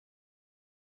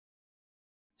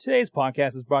Today's podcast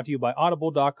is brought to you by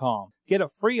Audible.com. Get a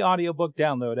free audiobook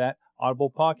download at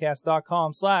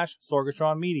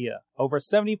audiblepodcast.com/Sorgatron Media. Over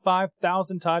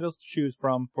 75,000 titles to choose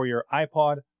from for your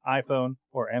iPod, iPhone,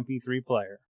 or MP3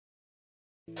 player.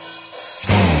 I'm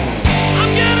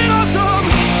getting awesome,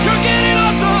 you're getting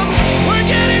awesome, we're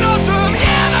getting awesome,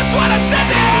 yeah, that's what I said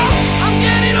now. I'm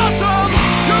getting awesome,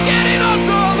 you're getting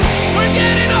awesome, we're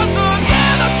getting awesome,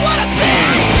 yeah, that's what I said.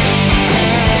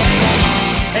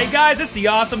 Hey guys, it's the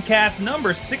Awesome Cast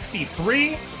number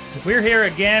 63. We're here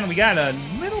again. We got a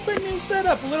little bit new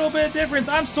setup, a little bit of difference.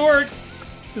 I'm Sorg,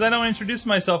 because I don't introduce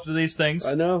myself to these things.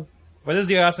 I know. But this is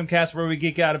the Awesome Cast where we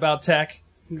geek out about tech.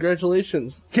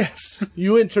 Congratulations. Yes.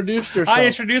 You introduced yourself. I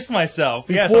introduced myself.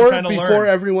 Yes, Before- I'm trying to learn. before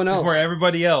everyone else. Before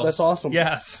everybody else. That's awesome.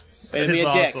 Yes. Way to It be is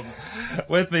a dick. awesome.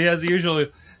 With me, as usual,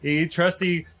 the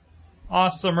trusty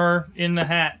awesomer in the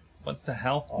hat. What the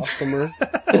hell? Awesomer.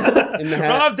 In the hat.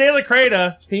 Rob De La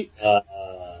Creta. He-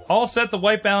 All set to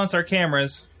white balance our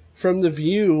cameras. from the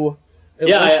view. it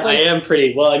Yeah, looks I like- am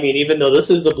pretty well. I mean, even though this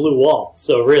is a blue wall,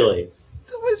 so really,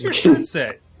 What does your shirt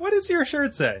say? What does your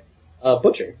shirt say?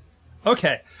 butcher.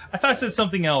 Okay. I thought it said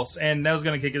something else, and that was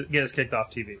going to get us kicked off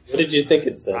TV. What did you think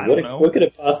it said? I What, don't know. what could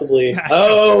it possibly?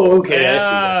 Oh, okay.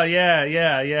 I see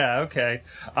Yeah, okay.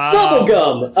 that.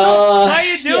 Bubblegum. How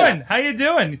you doing? Yeah. How you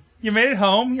doing? You made it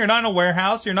home. You're not in a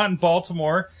warehouse. You're not in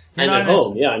Baltimore. You're I'm not at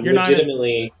home. Yeah, I'm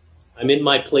legitimately. I'm in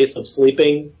my place of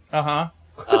sleeping, Uh-huh.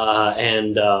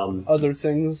 and Other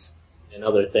things.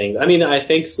 other things. I mean, I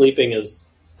think sleeping is.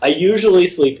 I usually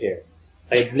sleep here.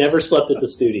 I've never slept at the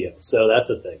studio, so that's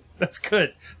a thing. That's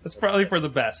good. That's probably for the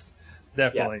best.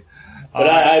 Definitely. Yes. But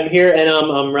I'm here, and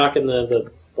I'm rocking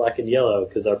the black and yellow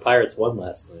because our Pirates won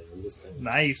last night. I'm just saying.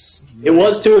 Nice. It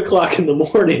was 2:00 in the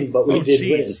morning, but we Oh, did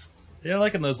jeez. They're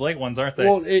liking those late ones, aren't they?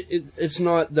 Well, it's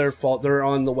not their fault. They're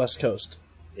on the West Coast.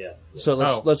 win. Yeah. So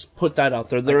Oh. let's put that out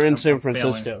there. They're in San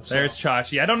Francisco. Failing. so- There's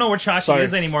Chachi. I don't know where Chachi Sorry.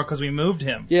 is anymore because we moved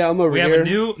him. Yeah, I'm over We here. have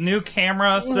a new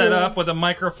camera set up with a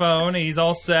microphone, and he's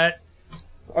all set.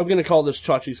 I'm going to call this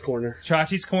Chachi's Corner.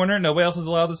 Chachi's corner. Nobody else is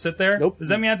allowed to sit there. Nope. Does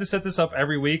that mean I have to set this up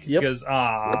every week? Yep. Because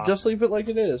Just leave it like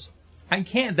it is. I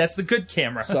can't. That's the good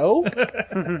camera. So?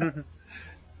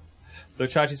 So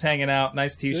Chachi's hanging out.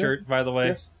 Nice T-shirt, by the way.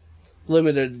 Yes.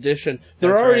 Limited edition.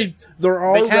 They're That's already. right. They're They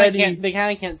already.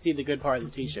 kind of can't see the good part of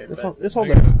the T-shirt. It's But all, it's all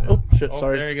There there. you go. Oh shit! Oh,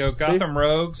 Sorry. there you go. Gotham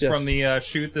Rogues Yes. from the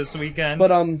shoot this weekend, But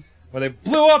where they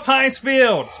blew up Heinz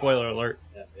Field. Spoiler alert.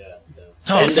 Yeah.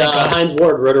 Oh, And thank God. Heinz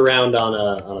Ward rode around on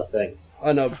a thing.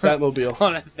 I know Batmobile.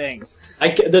 on a thing.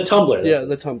 The tumbler. Yeah,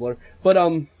 the Tumblr. But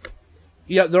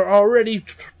yeah, they're already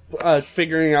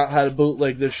figuring out how to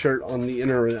bootleg this shirt on the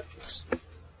internet.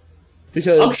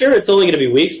 Because I'm sure it's only going to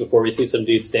be weeks before we see some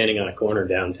dude standing on a corner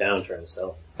downtown trying to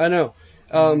sell. I know.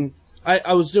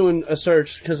 I was doing a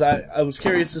search because I was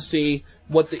curious to see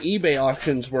what the eBay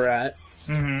auctions were at.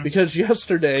 Mm-hmm. Because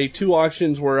yesterday, 2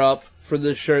 auctions were up for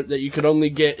this shirt that you could only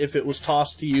get if it was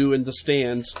tossed to you in the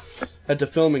stands at the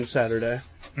filming Saturday.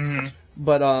 Mm-hmm.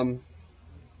 But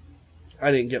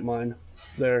I didn't get mine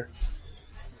there.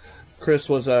 Chris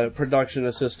was a production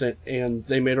assistant, and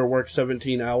they made her work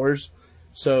 17 hours,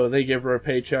 so they gave her a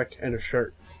paycheck and a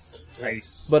shirt.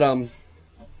 Nice. But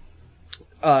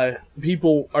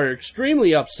people are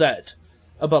extremely upset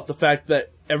about the fact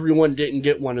that everyone didn't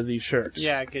get one of these shirts.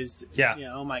 Yeah, because Yeah.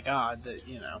 oh my god, that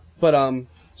But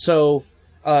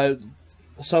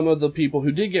some of the people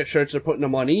who did get shirts are putting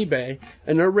them on eBay,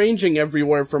 and they're ranging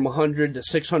everywhere from $100 to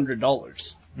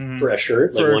 $600 For a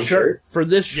shirt, like for one a shirt. For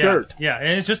this Yeah, shirt. yeah,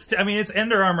 and it's just, I mean, it's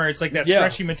Under Armour. It's like that Yeah.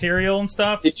 stretchy material and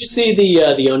stuff. Did you see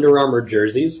the Under Armour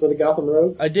jerseys for the Gotham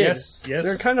Rogues? I did. Yes.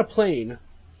 They're kind of plain.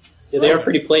 Yeah, they are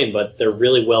pretty plain, but they're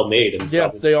really well made. And Yeah,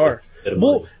 probably they are. a bit of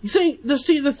Well, money.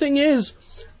 the thing is,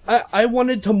 I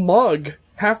wanted to mug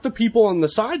half the people on the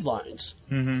sidelines.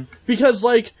 Mm-hmm. Because,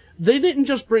 like, they didn't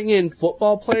just bring in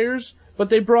football players, but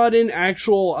they brought in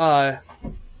actual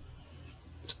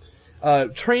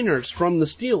trainers from the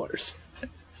Steelers.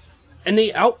 And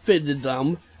they outfitted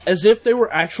them as if they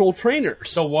were actual trainers.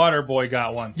 So Water Boy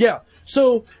got one. Yeah.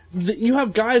 So you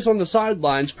have guys on the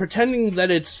sidelines pretending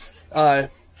that it's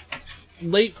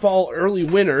late fall, early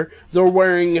winter. They're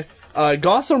wearing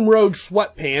Gotham Rogue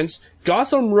sweatpants,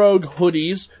 Gotham Rogue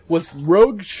hoodies with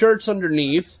Rogue shirts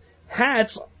underneath,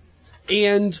 hats,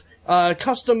 and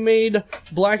custom-made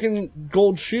black and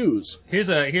gold shoes. Here's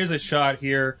a shot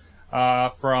here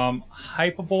from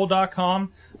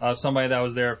Hypable.com of somebody that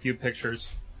was there. A few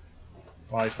pictures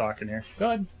while he's talking here. Go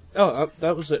ahead. Oh,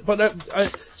 that was it. But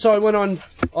so I went on.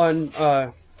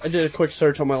 I did a quick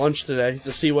search on my lunch today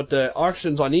to see what the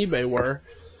auctions on eBay were,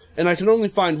 and I could only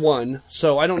find one.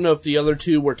 So I don't know if the other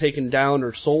 2 were taken down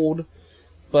or sold.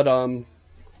 But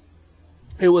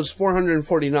It was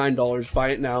 $449. Buy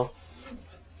it now.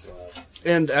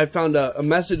 And I found a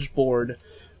message board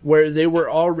where they were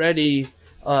already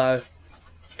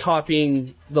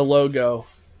copying the logo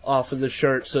off of the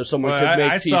shirt, so someone could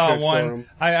make t-shirts for them.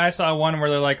 I saw one where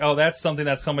they're like, "Oh, that's something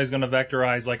that somebody's going to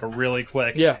vectorize like really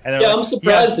quick." Yeah, and I'm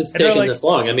surprised it's taken this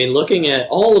long. I mean, looking at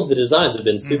all of the designs have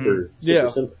been super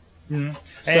simple.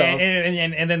 Mm-hmm.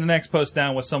 And then the next post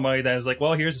down was somebody that was like,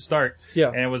 "Well, here's the start." Yeah,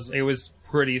 and it was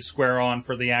pretty square on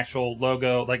for the actual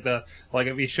logo, like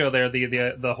if you show there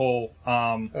the whole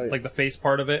like the face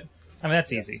part of it. I mean,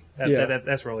 that's easy.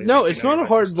 That's really easy. No, it's not a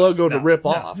hard logo to rip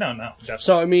off. No, definitely.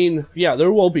 So, I mean, yeah,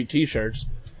 there will be t-shirts.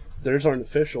 Theirs aren't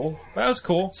official. That was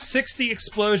cool. 60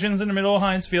 explosions in the middle of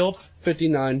Heinz Field.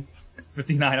 59.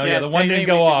 59. Oh, yeah, the one didn't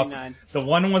go off. 59. The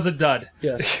one was a dud.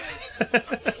 Yes.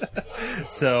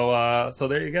 So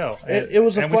there you go. It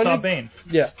was a and fun... we saw Bane.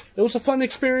 Yeah. It was a fun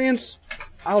experience.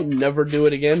 I'll never do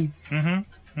it again.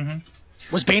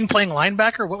 Was Bane playing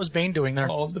linebacker? What was Bane doing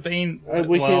there? Oh, the Bane.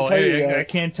 We can't tell you that. I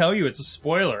can't tell you. It's a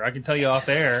spoiler. I can tell you off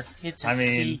air. It's a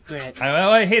secret.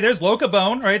 Hey, there's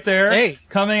Locabone right there. Hey.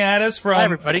 Coming at us from Hi,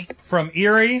 everybody. From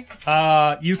Erie.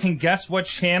 You can guess what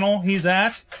channel he's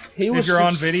at if you're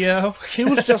on video. He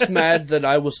was just mad that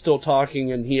I was still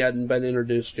talking and he hadn't been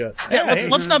introduced yet. Yeah,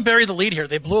 let's not bury the lead here.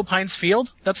 They blew up Heinz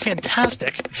Field. That's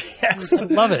fantastic. Yes.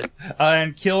 Love it.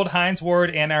 And killed Heinz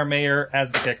Ward and our mayor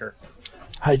as the kicker.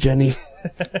 Hi, Jenny.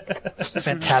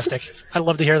 Fantastic. I'd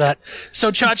love to hear that.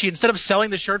 So, Chachi, instead of selling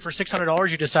the shirt for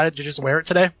 $600, you decided to just wear it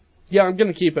today? Yeah, I'm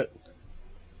going to keep it.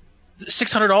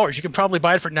 $600. You can probably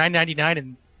buy it for $9.99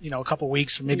 in a couple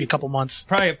weeks or maybe a couple months.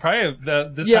 Probably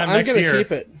this Yeah, time I'm next going year. to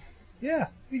keep it. Yeah.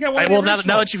 You got one. Well, now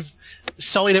that you've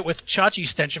sullied it with Chachi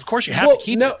stench, of course you have to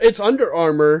keep it. It's Under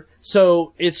Armour,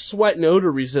 so it's sweat and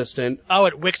odor resistant. Oh,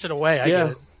 it wicks it away. I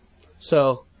get it.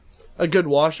 So, a good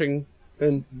washing.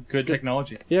 And good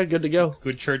technology. Yeah, good to go.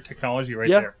 Good shirt technology right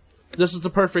there. This is the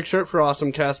perfect shirt for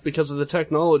Awesome Cast because of the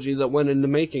technology that went into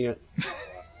making it.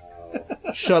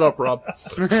 Shut up, Rob.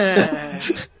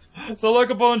 So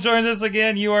Locabone joins us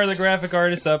again. You are the graphic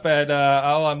artist up at,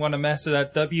 I'm going to mess it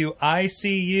up,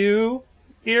 WICU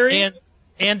Erie?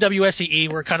 And WSEE.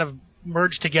 We're kind of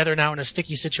merged together now in a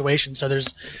sticky situation. So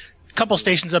there's a couple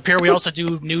stations up here. We also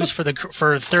do news for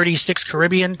 36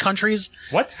 Caribbean countries.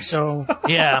 What? So,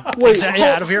 yeah. Wait,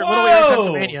 out of here, little area of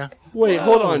Pennsylvania. Wait,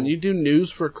 hold on. You do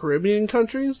news for Caribbean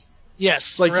countries?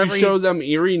 Yes. Like you show them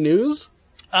Erie news?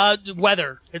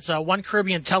 Weather. It's One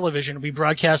Caribbean Television. We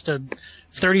broadcast to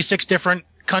 36 different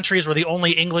countries. We're the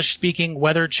only English-speaking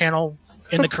weather channel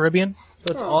in the Caribbean.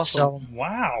 That's awesome. So,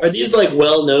 wow. Are these like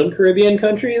well-known Caribbean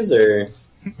countries, or?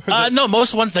 No,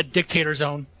 most ones that dictators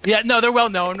own. Yeah, no, they're well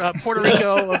known. Puerto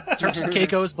Rico, Turks and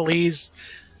Caicos, Belize.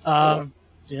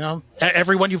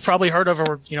 Everyone you've probably heard of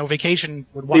or vacation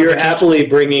would want. So you're vacation. happily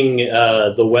bringing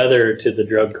the weather to the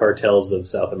drug cartels of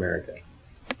South America.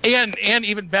 And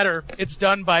even better, it's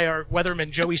done by our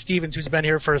weatherman Joey Stevens, who's been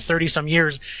here for 30-some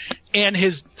years, and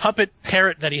his puppet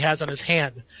parrot that he has on his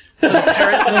hand. So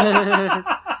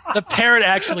the parrot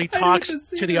actually talks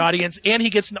to the audience, and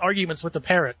he gets in arguments with the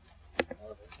parrot.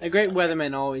 A great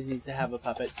weatherman always needs to have a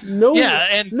puppet. No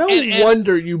and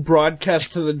wonder you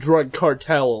broadcast to the drug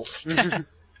cartels.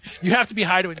 You have to be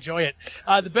high to enjoy it.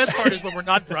 The best part is when we're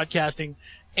not broadcasting,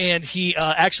 and he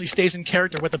actually stays in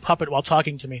character with the puppet while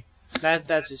talking to me.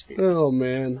 That's just great. Oh,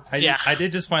 man. I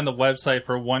did just find the website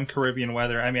for One Caribbean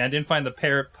Weather. I mean, I didn't find the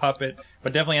parrot puppet,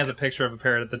 but definitely has a picture of a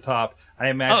parrot at the top. I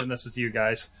imagine this is you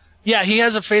guys. Yeah, he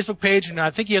has a Facebook page, and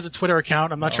I think he has a Twitter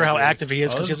account. I'm not sure how active he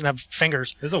is because he doesn't have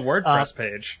fingers. There's a WordPress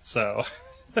page, so...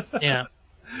 Yeah.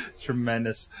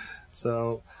 Tremendous.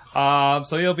 So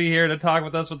he'll be here to talk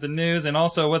with us with the news, and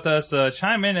also with us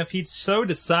chime in if he so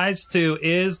decides to.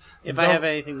 If I have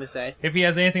anything to say. If he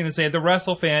has anything to say, the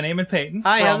Wrestle fan, Eamon Payton.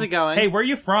 Hi, how's it going? Hey, where are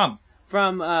you from?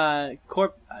 From how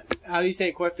do you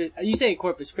say Corpus? You say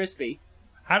Corpus Christi.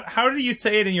 How do you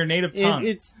say it in your native tongue?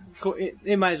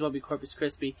 It might as well be Corpus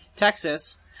Christi,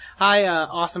 Texas. Hi,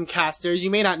 awesome casters. You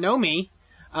may not know me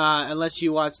unless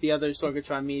you watch the other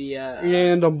Sorgatron Media.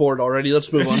 And I'm bored already.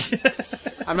 Let's move on.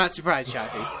 I'm not surprised,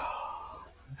 Chappie.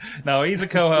 No, he's a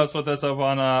co-host with us over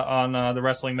on the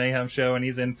Wrestling Mayhem show, and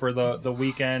he's in for the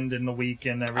weekend and the week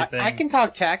and everything. I can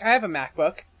talk tech. I have a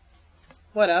MacBook.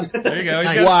 What up? There you go.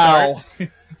 Wow.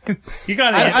 You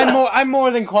got I'm more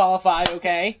than qualified.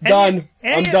 Okay. Done.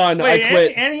 I'm done. Wait, I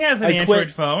quit. And he has an I Android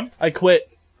quit. phone. I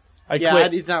quit.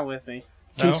 It's not with me.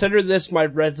 No? Consider this my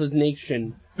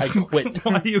resignation. I quit.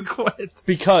 Why do you quit?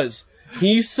 Because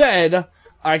he said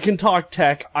I can talk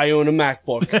tech. I own a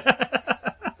MacBook.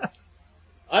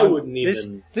 I wouldn't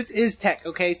even. This is tech,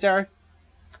 okay, sir?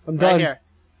 I'm done. Right here.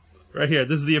 Right here.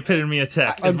 This is the epitome of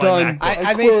tech. I'm is my done. MacBook.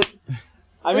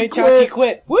 I quit. made quit. Chachi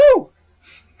quit. Woo!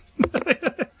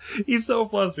 He's so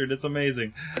flustered. It's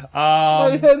amazing.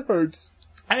 My head hurts.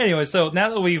 Anyway, so now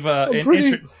that we've I'm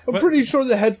pretty sure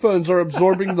the headphones are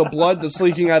absorbing the blood that's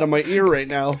leaking out of my ear right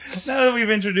now. now that we've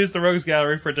introduced the Rogues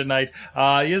Gallery for tonight,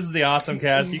 this is the Awesome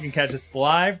Cast. You can catch us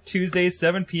live Tuesdays,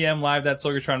 7 p.m. live at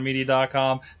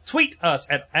sorgatronmedia.com. Tweet us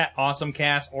at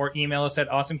AwesomeCast or email us at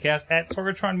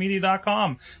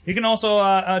awesomecast@sorgatronmedia.com. You can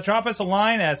also drop us a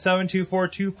line at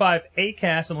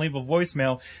 724-25-8cast and leave a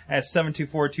voicemail at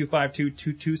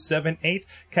 724-252-2278.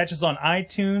 Catch us on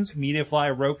iTunes,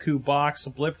 Mediafly, Roku, Box,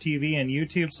 Blip TV, and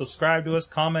YouTube. Subscribe to us,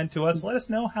 comment to us, let us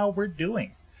know how we're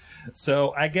doing.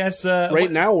 So I guess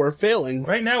Right now we're failing.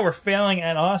 right now we're failing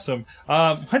at awesome.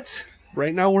 What?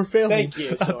 Right now we're failing. Thank you.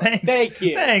 Sorg. Thanks. Thank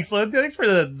you. Thanks. Thanks for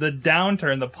the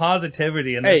downturn, the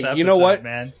positivity in this Hey, episode, you know what?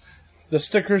 man. The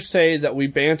stickers say that we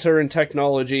banter in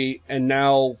technology, and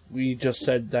now we just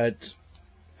said that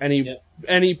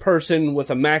any person with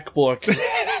a MacBook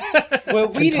Well,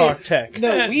 we can talk didn't. tech.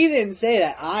 No, we didn't say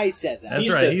that. I said that. That's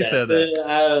right. He said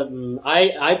that.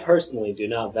 I personally do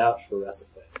not vouch for recipe.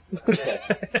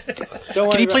 Don't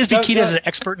worry. Can he please be Rob. keyed as an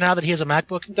expert now that he has a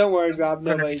MacBook? Don't worry, Rob. We're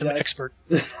gonna Nobody make him an does. expert.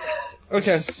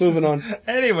 Okay, moving on.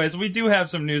 Anyways, we do have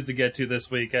some news to get to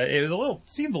this week. It was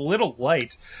seemed a little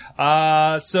light.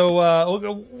 So we'll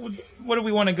go, what do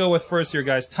we want to go with first here,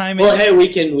 guys? Timing. Well, hey, we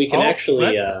can Oh,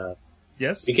 actually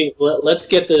yes. let's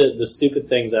get the stupid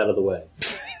things out of the way.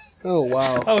 Oh,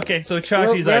 wow. Okay, so We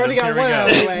Chachi's already items. Here got we one out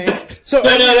of the go. way. So,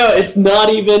 No, it's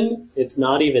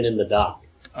not even in the doc.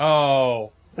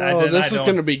 Oh, this is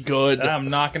going to be good. I'm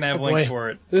not going to have Oh, links boy. for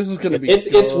it. This is going to be It's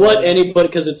good. what anybody,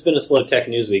 because it's been a slow tech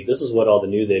news week. This is what all the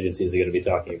news agencies are going to be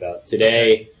talking about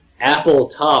today. Apple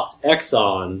topped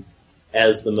Exxon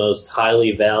as the most highly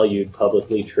valued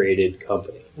publicly traded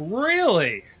company.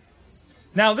 Really?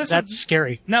 Now That's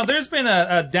scary. Now there's been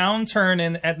a downturn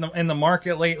in the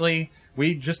market lately.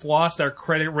 We just lost our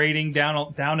credit rating down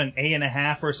an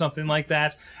A.5 or something like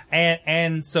that,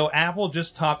 and so Apple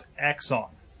just topped Exxon.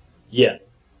 Yeah.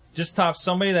 Just topped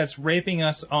somebody that's raping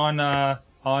us on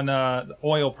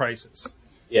oil prices.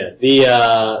 Yeah,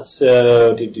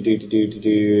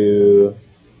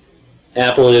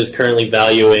 Apple is currently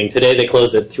valuing, today they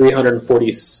closed at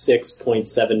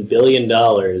 $346.7 billion,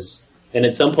 and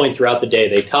at some point throughout the day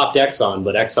they topped Exxon,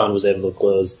 but Exxon was able to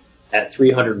close at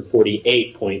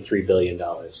 $348.3 billion.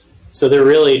 So they're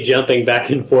really jumping back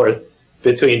and forth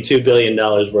between $2 billion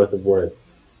worth of worth.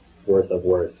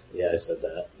 Yeah, I said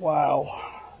that. Wow.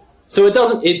 So it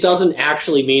doesn't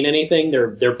actually mean anything.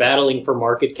 They're battling for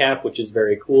market cap, which is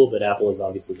very cool, but Apple has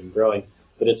obviously been growing.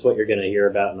 But it's what you're going to hear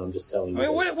about, and I'm just telling you. I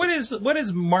mean, what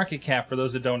is market cap for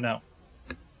those that don't know?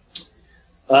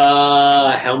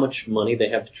 How much money they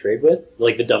have to trade with?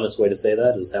 Like, the dumbest way to say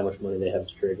that is how much money they have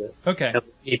to trade with. Okay. How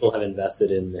many people have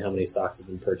invested in, how many stocks have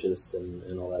been purchased,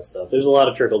 and all that stuff. There's a lot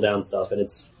of trickle-down stuff, and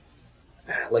it's,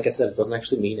 like I said, it doesn't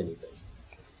actually mean anything.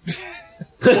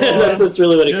 That's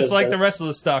really what it Just comes like down the rest of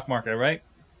the stock market, right?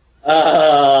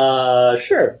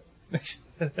 Sure.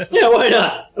 Yeah, why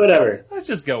not? Whatever. Let's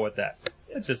just go with that.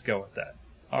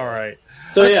 All right.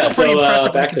 So That's yeah, still pretty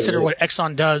impressive when you back to consider the- what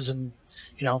Exxon does and,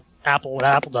 Apple, what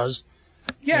Apple does.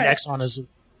 Yeah. And Exxon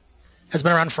has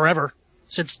been around forever.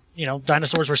 Since,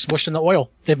 dinosaurs were smushed in the oil.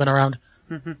 They've been around.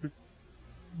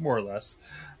 More or less.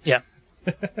 Yeah.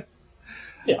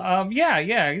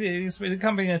 It's a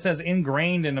company that says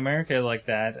ingrained in America like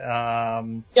that.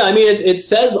 Yeah, I mean, it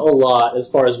says a lot as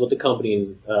far as what the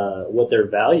company's, what their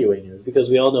valuing is, because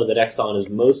we all know that Exxon is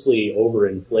mostly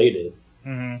overinflated.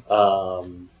 Mm-hmm.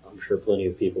 I'm sure plenty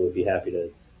of people would be happy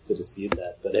to dispute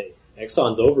that, but hey,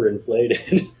 Exxon's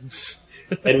overinflated,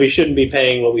 and we shouldn't be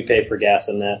paying what we pay for gas,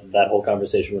 and that whole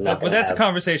conversation we're not But going to that's have. a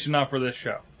conversation not for this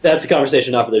show. That's a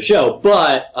conversation not for the show,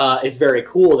 but it's very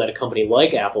cool that a company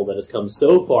like Apple that has come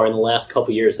so far in the last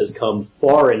couple years has come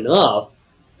far enough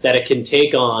that it can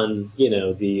take on,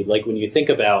 when you think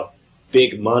about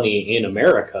big money in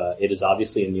America, it is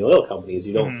obviously in the oil companies.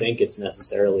 You don't think it's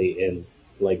necessarily in,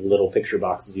 little picture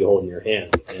boxes you hold in your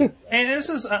hand. And, And this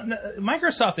is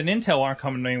Microsoft and Intel aren't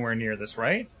coming anywhere near this,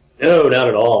 right? no, not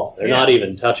at all. They're Yeah. not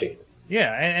even touching it.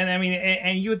 Yeah, and I mean,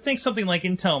 and you would think something like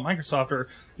Intel and Microsoft are,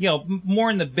 more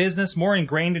in the business, more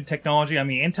ingrained in technology. I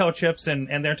mean, Intel chips and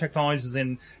their technologies is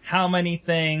in how many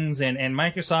things, and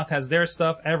Microsoft has their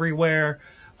stuff everywhere.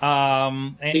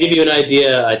 To give you an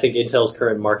idea, I think Intel's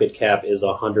current market cap is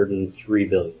 $103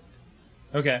 billion.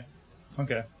 Okay.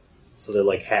 So they're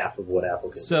like half of what Apple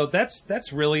can. So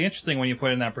that's really interesting when you put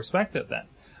it in that perspective. Then,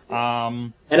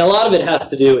 And a lot of it has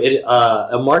to do,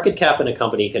 a market cap in a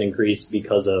company can increase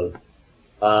because of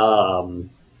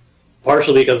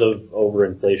partially because of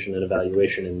overinflation and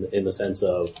evaluation in the sense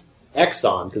of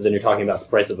Exxon, because then you're talking about the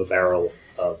price of a barrel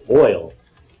of oil.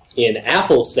 In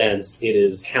Apple's sense, it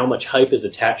is how much hype is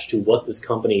attached to what this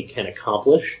company can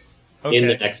accomplish in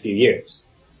the next few years.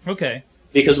 Okay.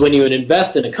 Because when you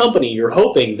invest in a company, you're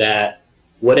hoping that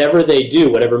whatever they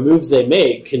do, whatever moves they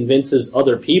make, convinces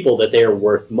other people that they are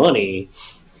worth money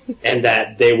and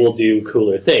that they will do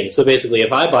cooler things. So basically,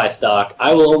 if I buy stock,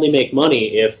 I will only make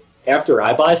money if after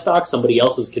I buy stock, somebody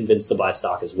else is convinced to buy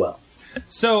stock as well.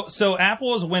 So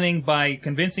Apple is winning by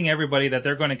convincing everybody that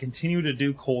they're going to continue to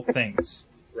do cool things.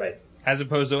 Right. As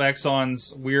opposed to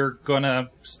Exxon's, we're going to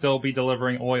still be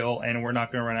delivering oil and we're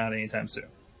not going to run out anytime soon.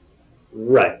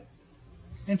 Right.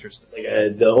 Interesting.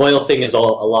 Like, the oil thing is a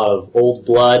lot of old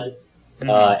blood,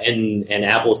 and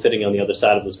Apple is sitting on the other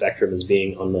side of the spectrum as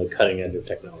being on the cutting edge of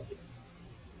technology.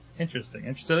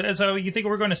 Interesting. So you think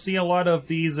we're going to see a lot of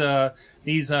these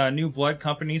new blood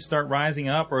companies start rising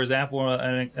up, or is Apple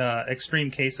an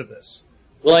extreme case of this?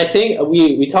 Well, I think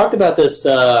we talked about this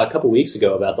a couple weeks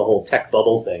ago about the whole tech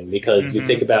bubble thing, because you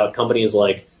think about companies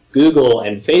like Google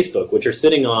and Facebook, which are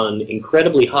sitting on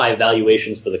incredibly high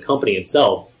valuations for the company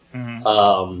itself,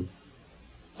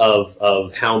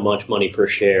 of how much money per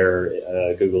share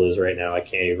Google is right now. I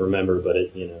can't even remember, but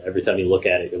every time you look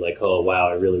at it, you're like, oh wow,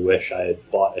 I really wish I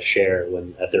had bought a share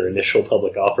at their initial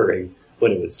public offering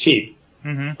when it was cheap.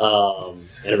 And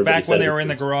everybody Back said when they were in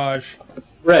the garage.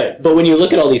 Right, but when you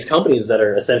look at all these companies that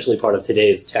are essentially part of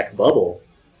today's tech bubble,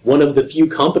 one of the few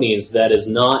companies that is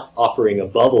not offering a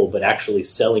bubble but actually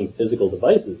selling physical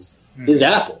devices is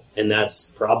Apple. And that's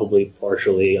probably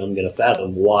partially, I'm going to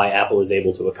fathom, why Apple is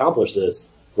able to accomplish this,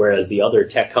 whereas the other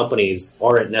tech companies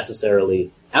aren't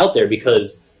necessarily out there,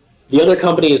 because the other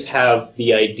companies have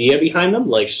the idea behind them.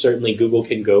 Like, certainly Google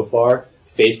can go far,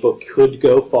 Facebook could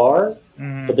go far,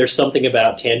 but there's something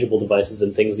about tangible devices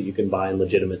and things that you can buy in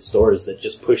legitimate stores that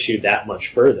just push you that much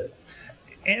further.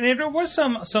 And there was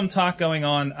some talk going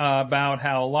on about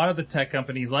how a lot of the tech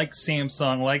companies, like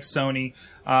Samsung, like Sony,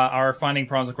 are finding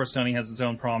problems. Of course, Sony has its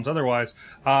own problems otherwise,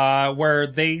 where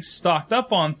they stocked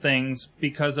up on things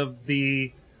because of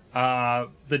the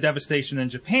devastation in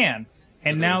Japan.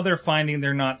 And now they're finding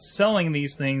they're not selling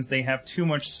these things. They have too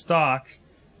much stock,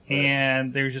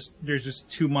 and there's just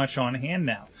too much on hand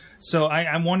now. So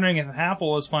I'm wondering if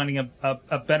Apple is finding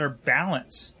a better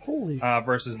balance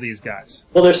versus these guys.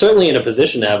 Well, they're certainly in a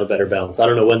position to have a better balance. I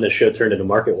don't know when this show turned into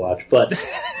Market Watch, but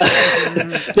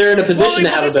they're in a position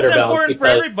to have a better balance. This is important for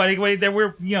everybody. That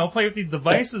we're play with these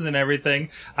devices and everything.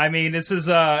 I mean, this is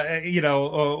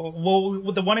well,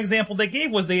 the one example they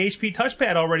gave was the HP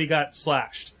touchpad already got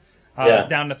slashed.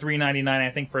 Down to $399, I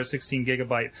think, for a 16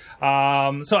 gigabyte.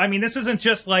 So, I mean, this isn't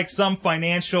just like some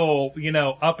financial,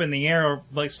 up in the air,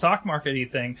 like stock market-y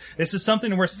thing. This is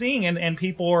something we're seeing, and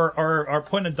people are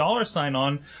putting a dollar sign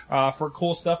on, for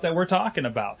cool stuff that we're talking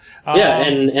about.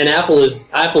 And Apple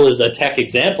is a tech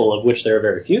example of which there are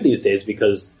very few these days,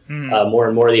 because, more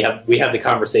and more we have the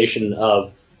conversation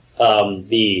of,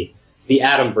 the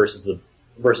atom versus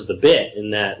the bit,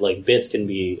 in that, like, bits can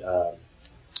be,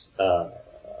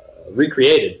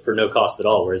 recreated for no cost at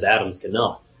all, whereas atoms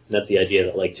cannot. And that's the idea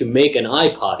that, like, to make an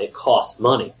iPod, it costs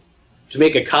money. To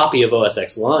make a copy of OS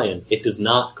X Lion, it does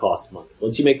not cost money.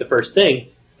 Once you make the first thing,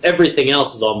 everything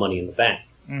else is all money in the bank.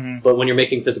 But when you're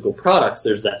making physical products,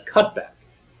 there's that cutback,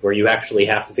 where you actually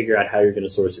have to figure out how you're going to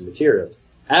source your materials.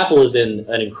 Apple is in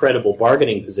an incredible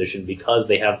bargaining position, because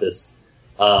they have this,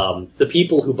 the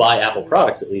people who buy Apple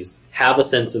products, at least, have a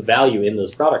sense of value in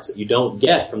those products that you don't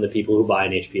get from the people who buy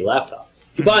an HP laptop.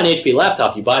 If you buy an HP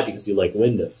laptop, you buy it because you like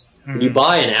Windows. When you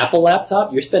buy an Apple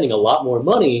laptop, you're spending a lot more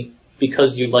money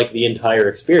because you like the entire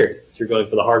experience. You're going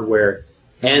for the hardware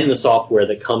and the software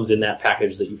that comes in that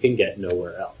package that you can get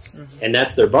nowhere else. And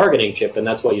that's their bargaining chip, and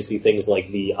that's why you see things like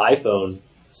the iPhone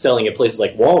selling at places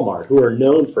like Walmart, who are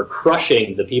known for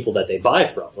crushing the people that they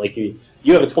buy from. Like, you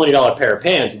have a $20 pair of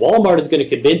pants, Walmart is going to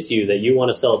convince you that you want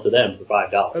to sell it to them for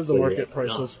 $5. I have the market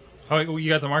prices. Oh, you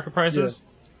got the market prices? Yeah.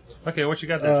 Okay, what you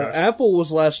got there, Josh? Apple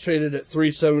was last traded at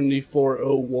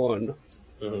 $374.01.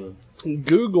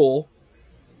 Google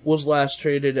was last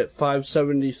traded at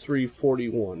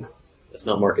 $573.41. That's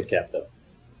not market cap, though.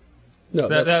 No,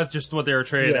 that's just what they were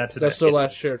traded at today. That's their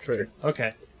last share trade.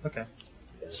 Okay.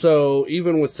 So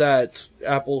even with that,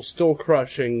 Apple's still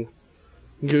crushing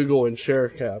Google in share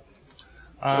cap,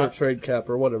 or trade cap,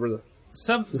 or whatever. And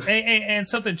something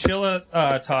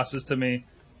Chilla tosses to me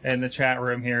in the chat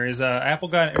room here is Apple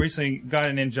recently got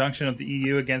an injunction of the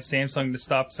EU against Samsung to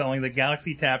stop selling the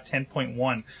Galaxy Tab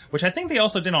 10.1, which I think they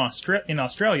also did in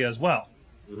Australia as well.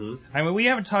 I mean, we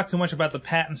haven't talked too much about the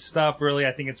patent stuff, really.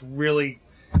 I think it's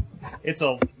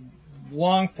a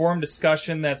long form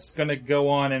discussion that's going to go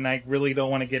on, and I really don't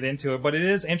want to get into it. But it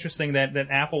is interesting that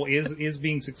Apple is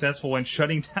being successful in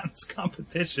shutting down its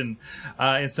competition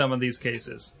in some of these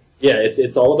cases. Yeah,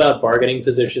 it's all about bargaining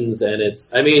positions, and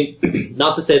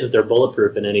not to say that they're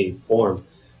bulletproof in any form.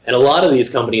 And a lot of these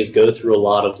companies go through a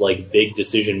lot of like big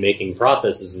decision-making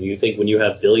processes, and you think when you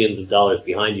have billions of dollars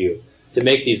behind you to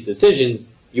make these decisions,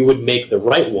 you would make the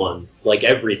right one, like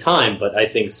every time, but I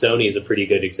think Sony is a pretty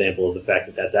good example of the fact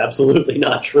that that's absolutely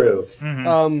not true.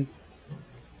 Are we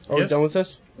Yes? done with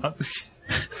this?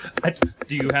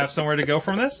 Do you have somewhere to go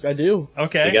from this? I do.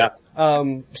 Okay. Yeah.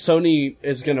 Sony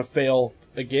is going to fail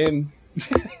again.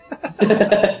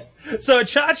 So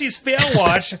Chachi's fail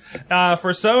watch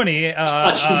for Sony.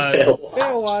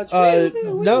 Fail watch.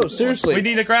 No, seriously. We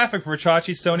need a graphic for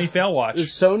Chachi's Sony fail watch.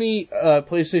 Sony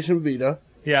PlayStation Vita,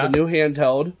 Yeah. the new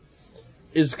handheld,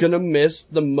 is going to miss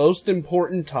the most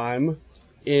important time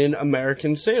in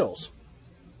American sales.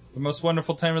 The most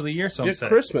wonderful time of the year, some It's say.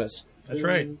 Christmas, That's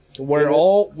right.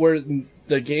 where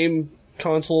the game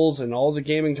consoles and all the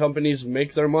gaming companies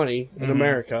make their money in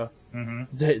America.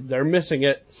 They're missing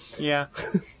it. Yeah.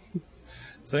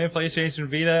 Sony PlayStation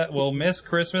Vita will miss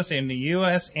Christmas in the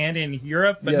U.S. and in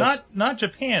Europe, but Yes. not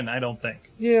Japan, I don't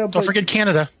think. Yeah, Don't forget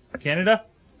Canada. Canada?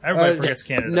 Everybody forgets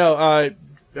Canada. No,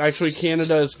 actually,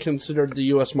 Canada is considered the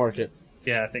U.S. market.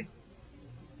 Yeah, I think.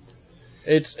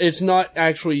 It's not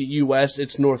actually U.S.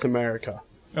 It's North America.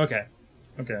 Okay.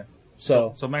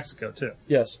 So So Mexico, too.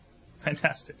 yes.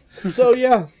 Fantastic. So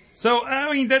yeah, So,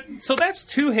 I mean, that's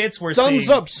two hits we're seeing. thumbs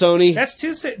up, Sony. That's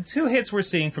two hits we're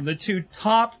seeing from the two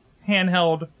top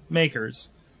handheld makers,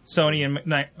 Sony and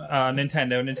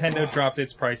Nintendo. Nintendo dropped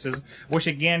its prices, which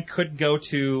again could go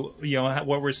to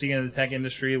what we're seeing in the tech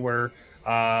industry, where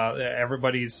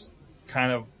everybody's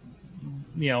kind of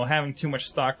having too much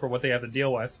stock for what they have to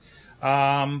deal with.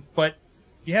 But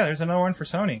yeah, there's another one for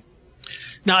Sony.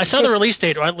 Now, I saw the release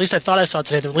date, or at least I thought I saw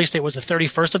today. The release date was the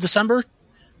 31st of December.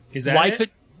 Is that it?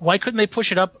 Why couldn't they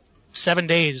push it up 7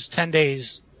 days, 10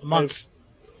 days, a month?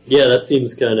 Yeah, that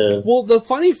seems kind of... Well, the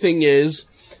funny thing is,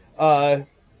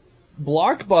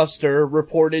 Blockbuster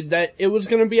reported that it was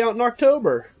going to be out in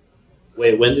October.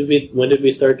 Wait, when did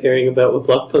we start caring about what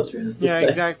Blockbuster has to Yeah, say?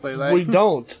 exactly. Like, We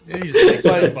don't. You just make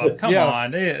stuff up. Come Yeah.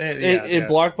 on.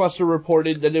 Blockbuster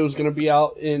reported that it was going to be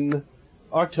out in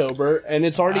October, and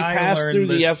it's already I passed learned through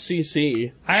the this-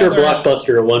 FCC. Sure,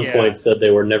 Blockbuster at one Yeah. point said they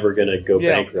were never going to go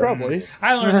Yeah, bankrupt. probably.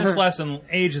 I learned this lesson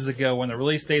ages ago when the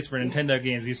release dates for Nintendo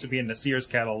games used to be in the Sears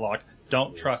catalog.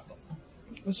 Don't trust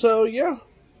them. So yeah,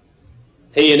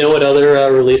 Hey, you know what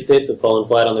other release dates have fallen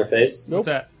flat on their face? Nope. What's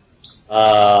that?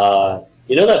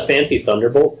 You know that fancy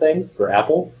Thunderbolt thing for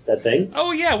Apple? That thing?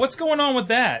 Oh yeah, what's going on with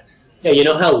that? Yeah, you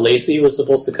know how Lacey was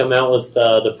supposed to come out with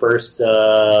the first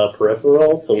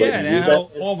peripheral to Yeah, let you use now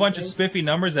that? a whole bunch of spiffy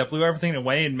numbers that blew everything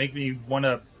away and make me want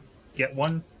to get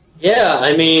one. Yeah,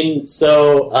 I mean,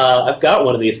 so I've got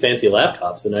one of these fancy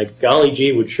laptops, and I, golly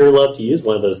gee, would sure love to use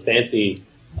one of those fancy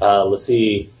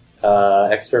LaCie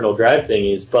external drive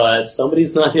thingies, but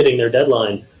somebody's not hitting their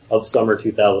deadline of summer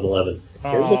 2011.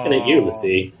 Here's looking at you,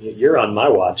 LaCie. You're on my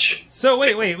watch. So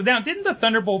wait. Now, didn't the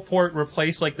Thunderbolt port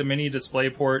replace like the mini display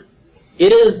port?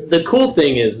 It is, the cool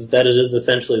thing is that it is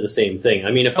essentially the same thing.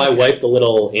 I mean, if I Okay. wiped the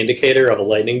little indicator of a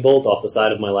lightning bolt off the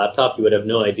side of my laptop, you would have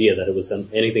no idea that it was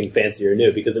anything fancy or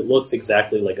new, because it looks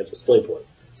exactly like a display port.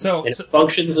 So, And it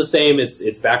functions the same,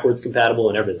 it's backwards compatible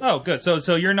and everything. oh, good.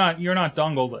 So you're not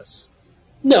dongle-less.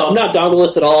 No, I'm not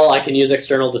dongle-less at all. I can use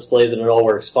external displays and it all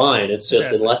works fine. It's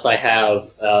just, Yes. unless I have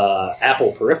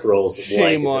Apple peripherals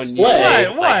Shame like on a display,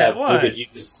 you. What? I have What? no good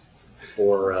use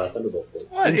for Thunderbolt.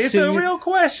 What? It's a real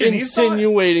question. He's talking-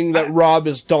 insinuating that Rob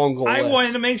is dongle. I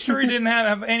wanted to make sure he didn't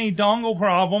have any dongle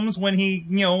problems when he,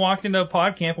 walked into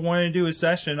PodCamp and wanted to do his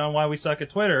session on why we suck at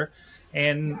Twitter,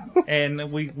 and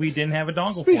we didn't have a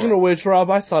dongle. Speaking for of which, Rob,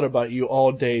 I thought about you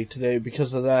all day today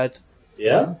because of that.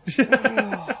 Yeah?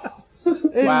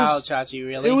 It wow, was, Chachi,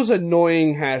 really? it was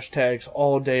annoying hashtags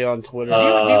all day on Twitter. Do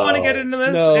you want to get into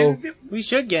this? No. We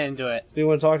should get into it. Do you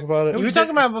want to talk about it? You were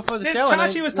talking about it before the show. and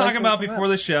Chachi I- was I talking about couldn't before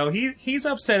the show. He's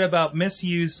upset about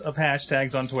misuse of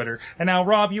hashtags on Twitter. And now,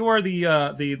 Rob, you are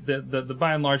the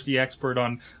by and large the expert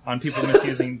on people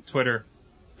misusing Twitter.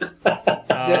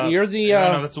 Yeah, you're the I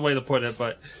don't know if that's the way to put it,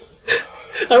 but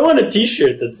I want a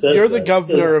T-shirt that says You're the that.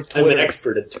 governor It of says, I'm an Twitter.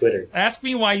 expert at Twitter. ask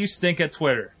me why you stink at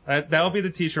Twitter. That'll be the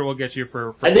T-shirt we'll get you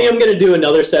for I think I'm going to do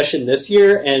another session this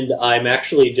year, and I'm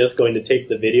actually just going to take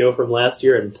the video from last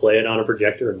year and play it on a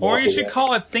projector. And Or walk you should away.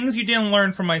 call it "Things You Didn't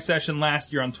Learn from My Session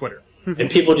Last Year on Twitter." and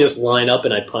people just line up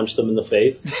and I punch them in the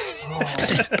face.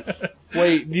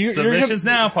 Wait, you're Submissions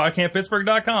now,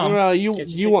 podcampittsburgh.com.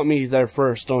 you want me there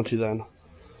first, don't you? Then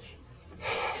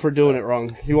for doing it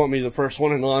wrong, you want me the first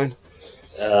one in line.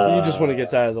 You just want to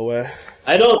get that out of the way.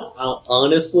 I don't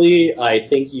honestly. I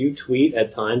think you tweet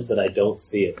at times that I don't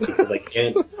see it because I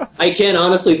can't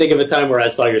honestly think of a time where I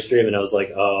saw your stream and I was like,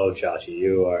 "Oh, Chachi,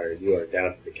 you are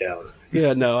down for the count."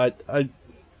 Yeah, no,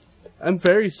 I'm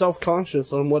very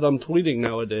self-conscious on what I'm tweeting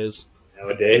nowadays.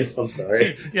 Nowadays, I'm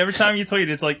sorry. Yeah, every time you tweet,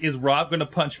 it's like, is Rob going to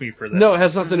punch me for this? No, it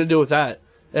has nothing to do with that.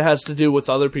 It has to do with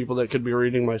other people that could be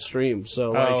reading my stream.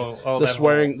 So,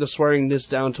 the swearing is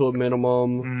down to a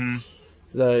minimum. Mm-hmm.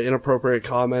 The inappropriate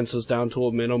comments is down to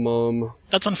a minimum.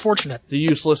 That's unfortunate. The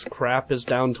useless crap is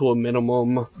down to a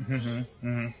minimum. Mm-hmm.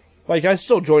 Mm-hmm. Like, I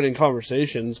still join in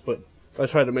conversations, but I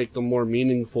try to make them more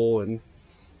meaningful, and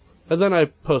then I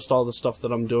post all the stuff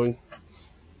that I'm doing.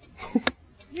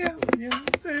 Yeah.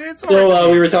 It's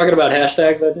So we were talking about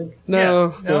hashtags, I think.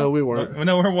 No, we weren't.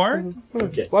 No, we weren't?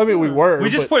 Okay. Well, I mean, we were. We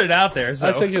just but put it out there, so.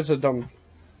 I think it's a dumb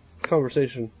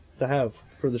conversation to have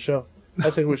for the show. I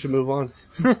think we should move on.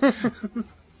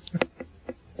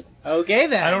 Okay,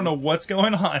 then. I don't know what's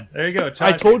going on. There you go. Chachi.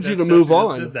 I told you to move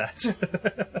on. Did that.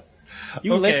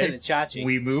 You Okay, listen to Chachi.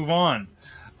 We move on.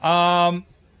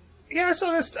 Yeah,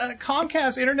 so this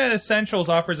Comcast Internet Essentials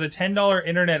offers a $10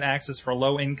 internet access for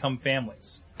low-income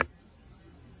families.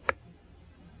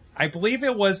 I believe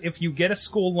it was if you get a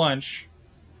school lunch,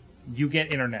 you get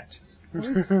internet.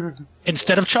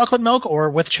 Instead of chocolate milk or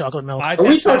with chocolate milk? Are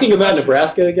we talking about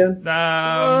Nebraska again?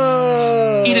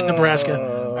 Eat it,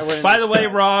 Nebraska. By the way,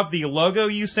 Rob, the logo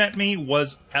you sent me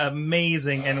was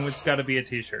amazing, and it's got to be a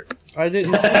T-shirt. I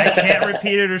can't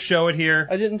repeat it or show it here.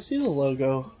 I didn't see the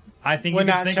logo. I think We're you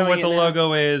not can think of what showing the it now.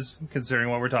 logo is, considering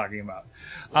what we're talking about.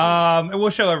 And we'll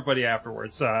show everybody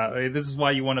afterwards. This is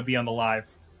why you want to be on the live.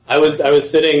 I was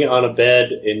sitting on a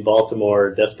bed in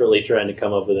Baltimore, desperately trying to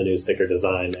come up with a new sticker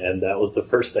design, and that was the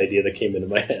first idea that came into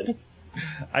my head.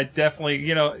 I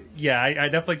definitely, I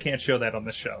definitely can't show that on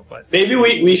the show, but Maybe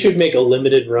we should make a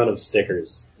limited run of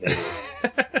stickers.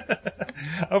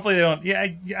 hopefully they don't. Yeah,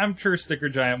 I'm sure Sticker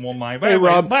Giant won't mind. By Hey, the way,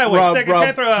 Rob, can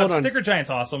I throw out hold on. Sticker Giant's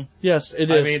awesome. Yes, it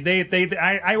is. I mean,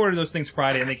 I ordered those things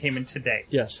Friday and they came in today.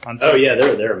 Yes. On Oh Thursday. yeah,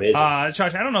 they're amazing.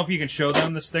 Josh, I don't know if you can show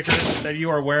them the stickers that you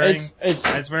are wearing.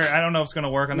 It's very. I don't know if it's going to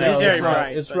work on no, that. It's very not.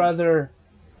 bright, It's but- rather.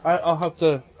 I'll have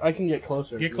to. I can get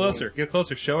closer. Get closer. Get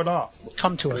closer. Show it off.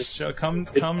 Come to us. Come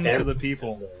to the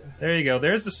people. There you go.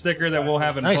 There's the sticker that we'll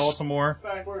have in Nice. Baltimore.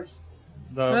 Backwards.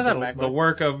 That's not The backwards.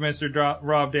 work of Mr.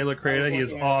 Rob De La Creta. He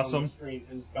is awesome.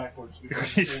 Backwards.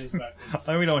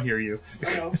 We don't hear you.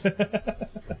 I know.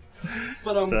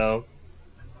 But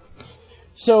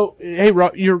So hey,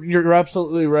 Rob, you're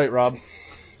absolutely right, Rob.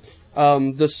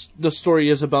 The story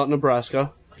is about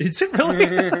Nebraska. is it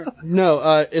really?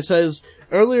 No, it says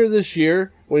earlier this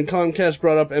year when Comcast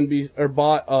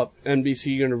bought up NBC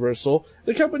Universal,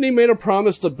 the company made a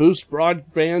promise to boost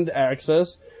broadband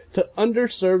access to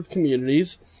underserved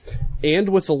communities, and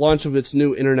with the launch of its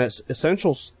new Internet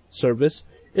Essentials service,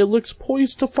 it looks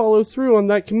poised to follow through on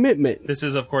that commitment. This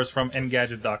is, of course, from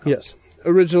Engadget.com. Yes.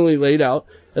 Originally laid out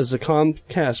as the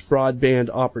Comcast Broadband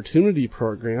Opportunity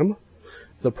Program,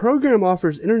 the program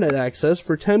offers internet access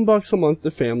for $10 a month to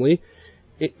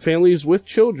families with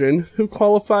children who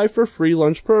qualify for free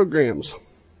lunch programs.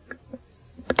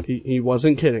 He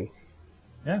wasn't kidding.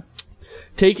 Yeah.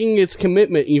 Taking its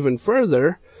commitment even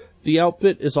further, the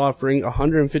outfit is offering a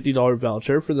 $150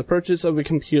 voucher for the purchase of a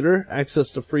computer, access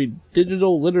to free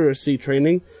digital literacy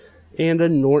training, and a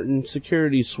Norton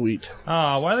security suite.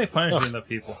 Oh, why are they punishing the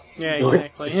people? Yeah, North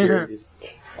exactly. Securities.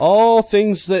 All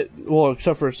things that, well,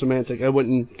 except for semantic, I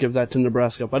wouldn't give that to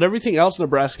Nebraska, but everything else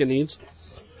Nebraska needs.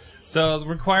 So the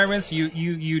requirements,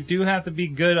 you do have to be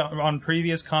good on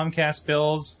previous Comcast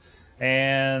bills,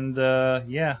 and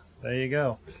yeah, there you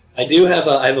go. I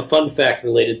have a fun fact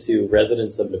related to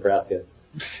residents of Nebraska.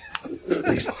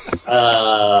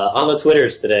 On the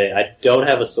Twitters today, I don't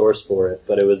have a source for it,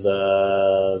 but it was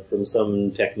from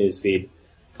some tech news feed.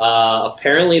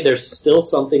 Apparently, there's still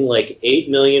something like 8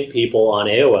 million people on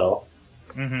AOL.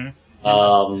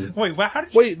 Mm-hmm. Wait, how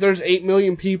did you... Wait, there's 8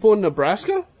 million people in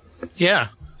Nebraska? Yeah.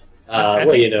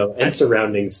 And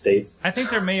surrounding states. I think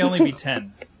there may only be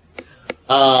 10.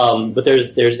 But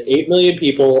there's 8 million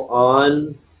people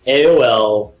on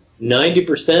AOL.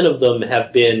 90% of them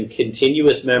have been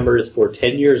continuous members for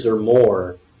 10 years or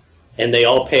more, and they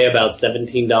all pay about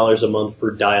 $17 a month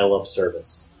for dial-up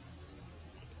service.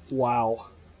 Wow.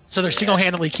 So they're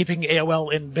single-handedly keeping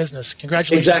AOL in business.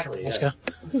 Congratulations, Exactly, Nebraska.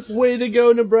 Way to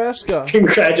go, Nebraska.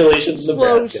 Congratulations,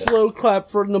 Nebraska. Slow clap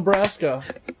for Nebraska.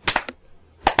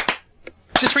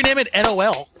 Just rename it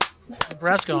NOL,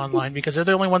 Nebraska Online, because they're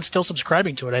the only ones still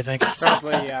subscribing to it, I think.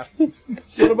 Probably, yeah.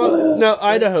 What about no?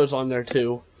 Idaho's on there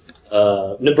too.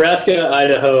 Nebraska,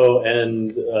 Idaho,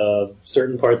 and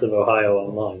certain parts of Ohio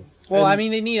online. Well, I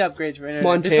mean, they need upgrades for internet.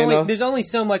 Montana. There's only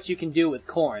so much you can do with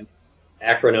corn.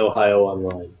 Akron, Ohio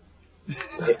online.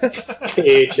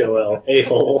 AHOL.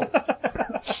 A-hole.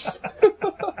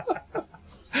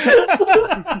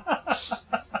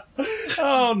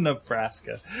 Oh,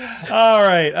 Nebraska. All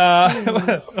right.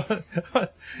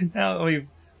 Now we've...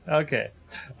 Okay.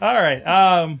 All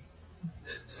right.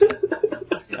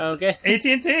 Okay.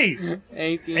 AT&T.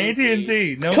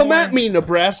 AT&T. No Come more. at me,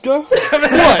 Nebraska. What?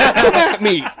 Come at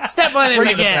me. Step on him Bring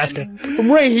it, again. Nebraska.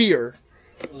 I'm right here.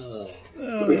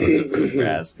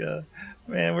 Nebraska.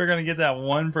 Man, we're going to get that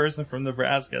one person from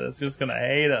Nebraska that's just going to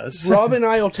hate us. Rob and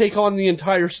I will take on the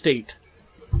entire state.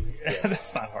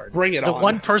 That's not hard. Bring it The on.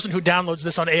 one person who downloads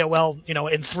this on AOL,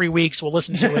 in 3 weeks will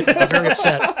listen to it and be very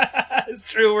upset. It's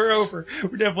true. We're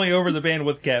definitely over the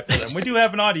bandwidth cap for them. We do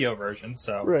have an audio version,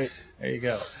 so Right. there you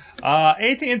go.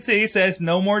 AT&T says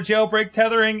no more jailbreak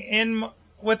tethering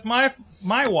with my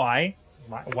Y.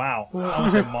 Wow. I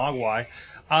almost said Mogwai.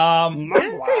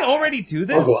 Didn't they already do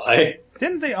this? Why?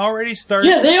 Didn't they already start?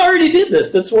 Yeah, they already did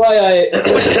this. That's why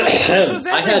This was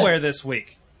I everywhere this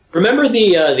week. Remember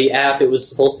the app? It was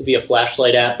supposed to be a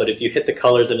flashlight app, but if you hit the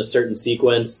colors in a certain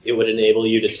sequence, it would enable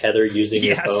you to tether using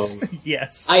your phone.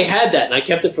 Yes. I had that, and I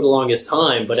kept it for the longest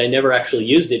time, but I never actually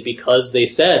used it because they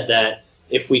said that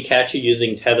if we catch you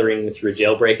using tethering through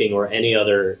jailbreaking or any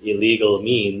other illegal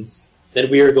means,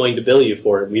 then we are going to bill you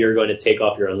for it. We are going to take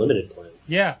off your unlimited plan.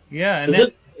 Yeah. And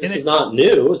So this is not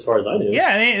new, as far as I knew.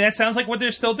 Yeah, and that sounds like what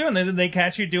they're still doing. They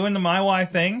catch you doing the MyY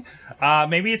thing.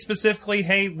 Maybe it's specifically,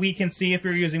 hey, we can see if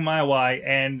you're using MyY,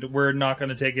 and we're not going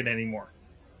to take it anymore.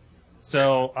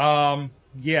 So,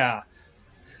 yeah.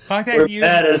 Contact We're users.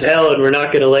 bad as hell, and we're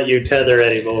not going to let you tether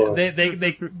anymore.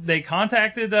 They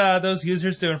contacted those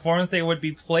users to inform that they would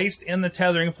be placed in the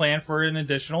tethering plan for an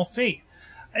additional fee.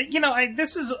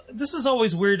 This is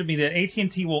always weird to me that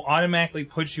AT&T will automatically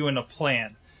put you in a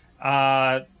plan.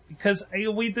 Because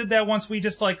we did that once. We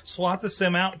just swapped the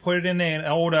SIM out, put it in an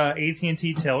old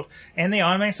AT&T tilt, and they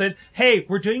automatically said, "Hey,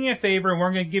 we're doing you a favor, and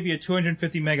we're going to give you a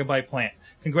 250 megabyte plan.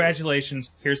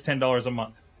 Congratulations! Here's $10 a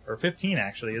month, or 15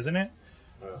 actually, isn't it?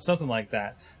 Something like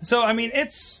that." So I mean,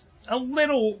 it's a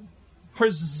little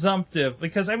presumptive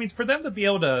because I mean, for them to be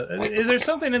able to, is there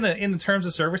something in the terms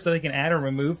of service that they can add or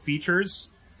remove features?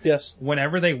 Yes.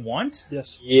 Whenever they want?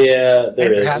 Yes. Yeah, there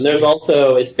There is. has And to there's be.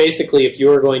 also, it's basically if you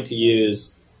are going to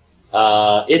use,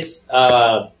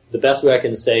 the best way I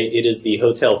can say it is the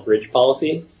hotel fridge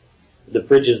policy. The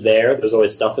fridge is there. There's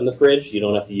always stuff in the fridge. You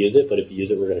don't have to use it, but if you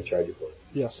use it, we're going to charge you for it.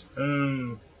 Yes.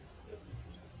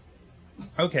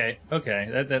 Okay. I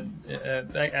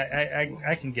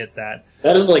can get that.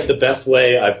 That is like the best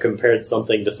way I've compared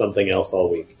something to something else all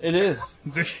week. It is.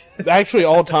 Actually,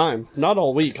 all time. Not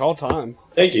all week, all time.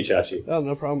 Thank you, Chachi. Oh,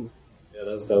 no problem. Yeah,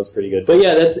 that was pretty good. But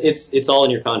yeah, it's all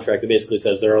in your contract. It basically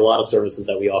says there are a lot of services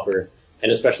that we offer,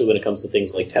 and especially when it comes to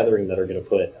things like tethering that are going to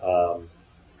put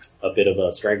a bit of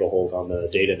a stranglehold on the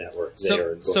data network.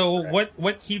 So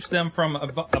what keeps them from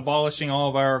abolishing all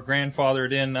of our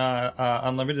grandfathered in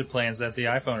unlimited plans that the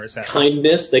iPhoneers have?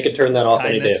 Kindness, they could turn that off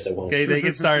any day if they want. Okay,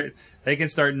 they can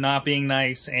start not being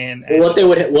nice and Well,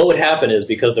 what would happen is,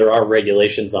 because there are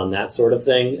regulations on that sort of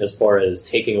thing, as far as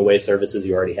taking away services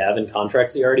you already have and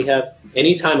contracts that you already have,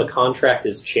 anytime a contract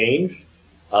is changed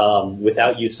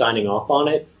without you signing off on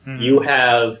it, you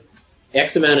have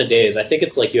X amount of days. I think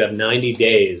it's like you have 90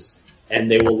 days,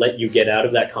 and they will let you get out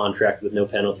of that contract with no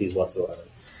penalties whatsoever.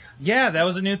 Yeah, that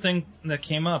was a new thing that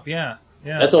came up. Yeah.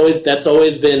 That's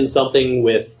always been something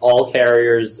with all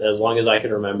carriers as long as I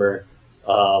can remember.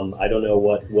 I don't know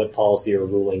what policy or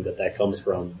ruling that comes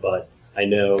from, but I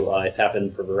know it's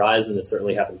happened for Verizon. It's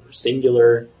certainly happened for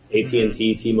Singular,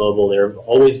 AT&T, T-Mobile. There have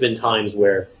always been times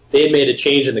where they had made a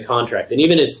change in the contract, and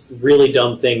even it's really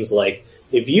dumb things like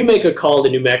if you make a call to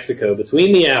New Mexico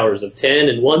between the hours of 10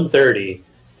 and 1:30,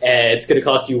 it's going to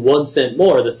cost you 1 cent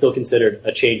more. That's still considered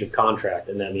a change of contract,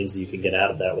 and that means that you can get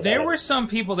out of that. There was some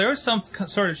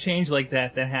sort of change like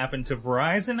that happened to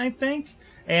Verizon, I think.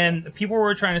 And people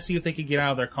were trying to see if they could get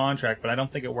out of their contract, but I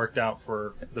don't think it worked out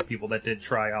for the people that did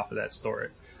try off of that story.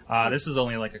 This is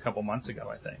only like a couple months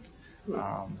ago, I think.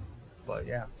 But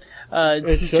yeah.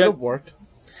 It should have worked.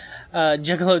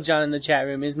 Juggalo John in the chat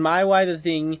room. Is MyY the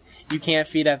thing you can't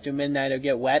feed after midnight or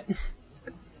get wet?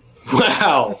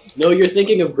 Wow. No, you're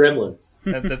thinking of Gremlins.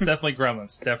 That's definitely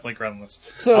Gremlins. Definitely Gremlins.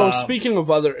 So, speaking of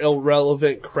other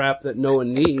irrelevant crap that no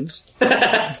one needs,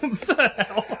 What the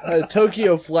hell?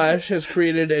 Tokyo Flash has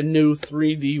created a new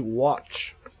 3D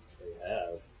watch.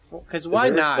 Because why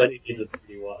not? Everybody needs a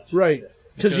 3D watch. Right.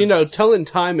 Because, telling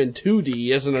time in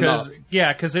 2D isn't enough.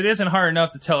 Because it isn't hard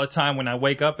enough to tell a time when I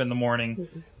wake up in the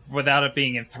morning without it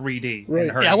being in 3D. Right.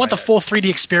 And Yeah, I want the full 3D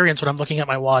experience when I'm looking at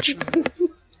my watch.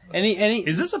 Any?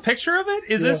 Is this a picture of it?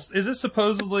 Is this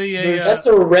supposedly a? That's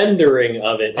a rendering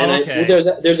of it, and okay.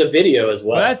 there's a video as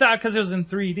well. But I thought because it was in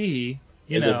 3D.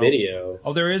 There's a video.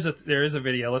 Oh, there is a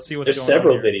video. Let's see what's There's going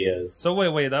several on here. videos. So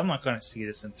wait, I'm not going to see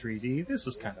this in 3D. This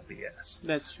is kind of BS.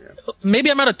 That's true.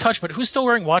 Maybe I'm out of touch, but who's still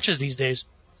wearing watches these days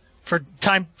for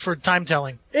time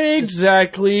telling?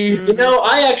 Exactly.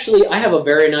 I have a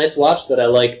very nice watch that I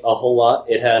like a whole lot.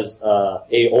 It has not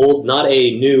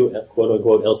a new quote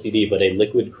unquote LCD, but a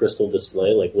liquid crystal display,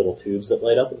 like little tubes that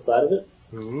light up inside of it.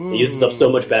 Ooh. It uses up so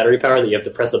much battery power that you have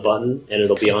to press a button and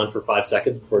it'll be on for 5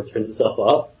 seconds before it turns itself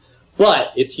off.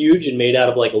 But it's huge and made out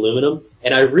of like aluminum,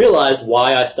 and I realized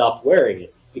why I stopped wearing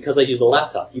it. Because I use a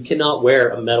laptop. You cannot wear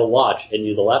a metal watch and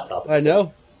use a laptop. I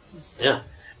know. Yeah.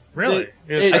 Really?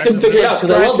 I couldn't figure it out because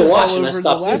I love the watch all and I over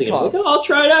stopped the using it. I'm laptop. like, I'll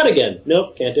try it out again.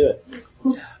 Nope, can't do it.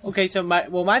 Okay, so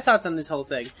my thoughts on this whole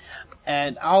thing,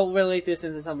 and I'll relate this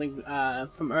into something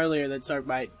from earlier that Sark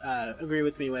might agree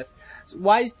with me with. So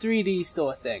why is 3D still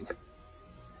a thing?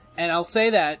 And I'll say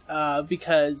that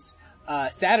because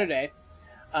Saturday,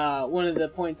 one of the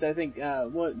points I think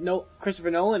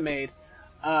Christopher Nolan made,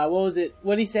 what was it?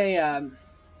 What did he say?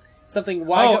 Something.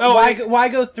 Why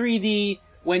go 3D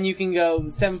when you can go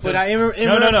 7 foot high?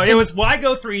 No. It was why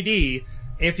go 3D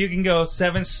if you can go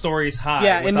 7 stories high.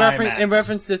 Yeah, with in IMAX.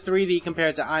 reference to 3D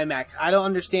compared to IMAX. I don't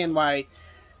understand why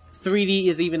 3D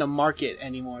is even a market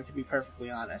anymore. To be perfectly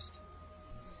honest.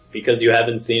 Because you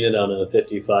haven't seen it on a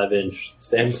 55-inch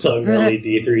Samsung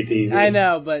LED 3 TV. I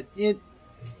know, but it.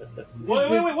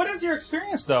 Wait. What is your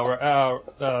experience though,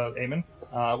 Eamon?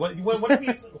 What have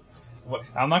you?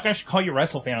 I'm not going to call you a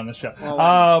wrestle fan on this show.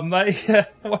 Have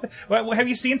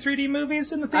you seen 3D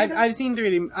movies in the theater? I've seen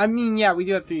 3D. I mean, yeah, we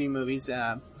do have 3D movies,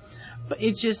 but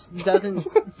it just doesn't.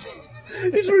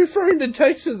 He's referring to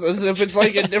Texas as if it's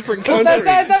like a different country.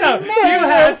 That doesn't matter. Do you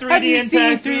have 3D Have you in seen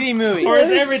Texas? 3D movies? Or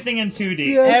is everything in 2D?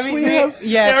 Yes, we we have.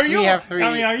 Yes, Are you- we have 3D.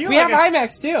 I mean, are you we like have a-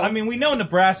 IMAX too. I mean, we know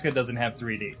Nebraska doesn't have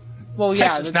 3D. well, yeah,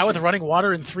 Texas now with running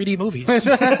water in 3D movies.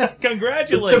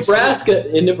 Congratulations.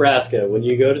 In Nebraska, when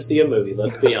you go to see a movie,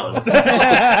 let's be honest,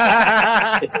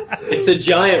 it's a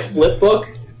giant flip book,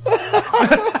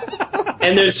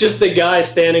 and there's just a guy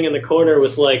standing in the corner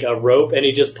with like a rope, and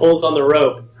he just pulls on the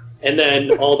rope, and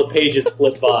then all the pages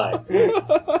flip by.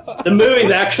 The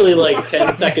movie's actually like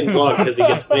 10 seconds long because he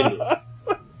gets winded.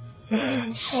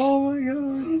 Oh my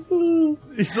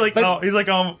god. He's like,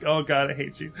 oh god, I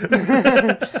hate you.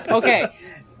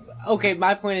 Okay,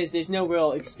 my point is there's no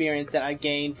real experience that I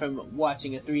gain from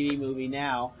watching a 3D movie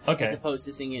now as opposed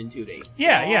to seeing it in 2D.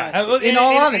 Yeah. In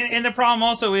all honesty. And the problem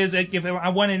also is that if I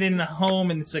want it in a home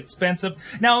and it's expensive.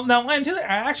 Now, I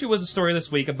actually was a story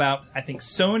this week about, I think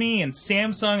Sony and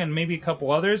Samsung and maybe a couple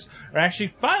others are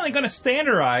actually finally going to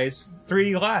standardize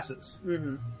 3D glasses.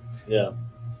 Mm-hmm. Yeah.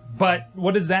 But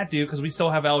what does that do? Because we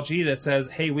still have LG that says,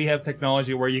 hey, we have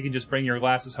technology where you can just bring your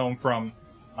glasses home from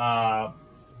the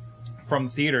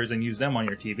theaters and use them on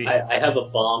your TV. I have a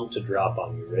bomb to drop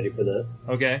on you. Ready for this?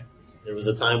 Okay. There was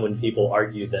a time when people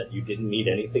argued that you didn't need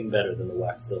anything better than the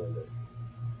wax cylinder.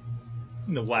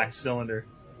 The wax cylinder.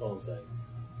 That's all I'm saying.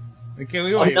 Okay,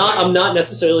 I'm not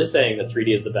necessarily saying that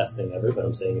 3D is the best thing ever, but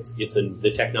I'm saying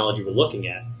the technology we're looking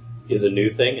at is a new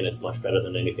thing, and it's much better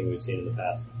than anything we've seen in the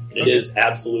past. And it is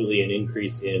absolutely an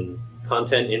increase in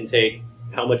content intake,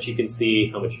 how much you can see,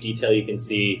 how much detail you can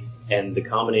see, and the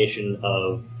combination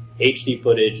of HD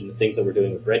footage and the things that we're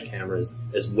doing with RED cameras,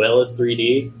 as well as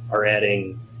 3D, are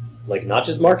adding, like, not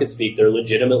just market speak, they're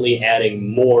legitimately adding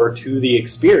more to the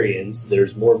experience.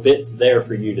 There's more bits there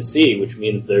for you to see, which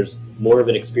means there's more of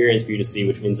an experience for you to see,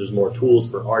 which means there's more tools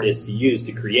for artists to use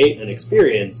to create an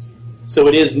experience. So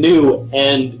it is new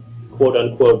and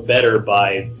quote-unquote better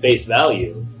by face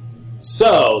value.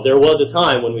 So there was a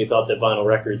time when we thought that vinyl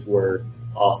records were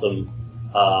awesome,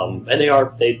 and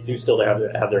they do still have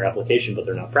their application, but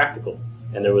they're not practical.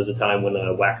 And there was a time when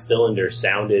a wax cylinder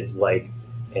sounded like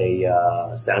a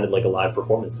live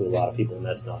performance to a lot of people, and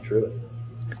that's not true anymore.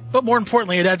 But more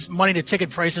importantly, it adds money to ticket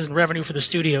prices and revenue for the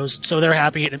studios, so they're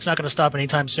happy, and it's not going to stop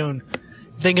anytime soon.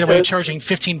 thinking about charging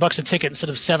 $15 a ticket instead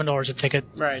of $7 a ticket.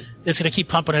 Right. It's going to keep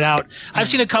pumping it out. I've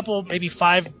seen a couple, maybe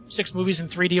 5-6 movies in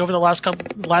 3D over the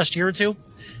last year or two.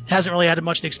 It hasn't really had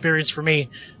much of the experience for me.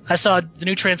 I saw the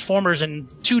new Transformers in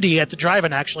 2D at the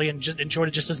drive-in actually, and just enjoyed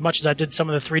it just as much as I did some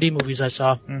of the 3D movies I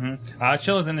saw.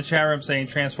 Chilla's in the chat room saying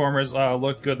Transformers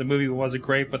looked good. The movie wasn't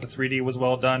great, but the 3D was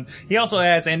well done. He also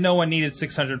adds, and no one needed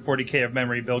 640K of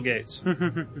memory, Bill Gates.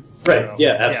 Right. So,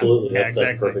 Yeah, absolutely. yeah, That's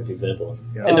exactly. a perfect example.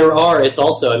 Yeah. And it's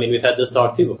also, I mean, we've had this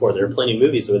talk too before. There are plenty of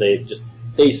movies where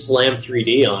they slam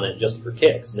 3D on it just for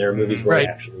kicks. And there are movies where Right. it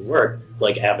actually worked,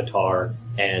 like Avatar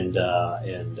and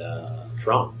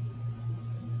Tron.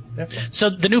 Definitely. So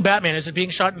the new Batman, is it being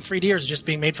shot in 3D or is it just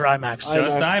being made for IMAX?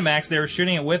 Just IMAX. They were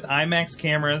shooting it with IMAX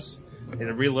cameras. They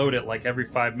reload it like every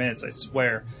 5 minutes, I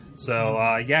swear. So,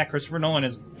 Christopher Nolan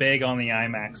is big on the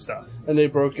IMAX stuff. And they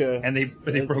broke a. And they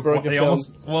broke broke a they film.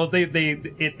 almost, well, it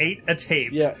ate a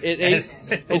tape. Yeah, it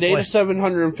And- ate a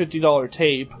 $750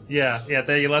 tape,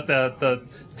 They let the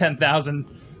 10,000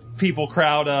 people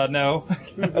crowd know.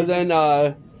 and then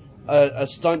a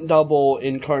stunt double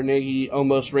in Carnegie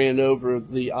almost ran over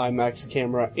the IMAX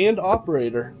camera and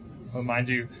operator. Well, mind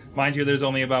you, there's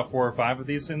only about 4 or 5 of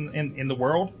these in the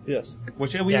world. Yes.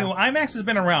 Which IMAX has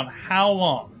been around how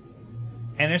long?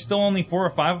 And there's still only 4 or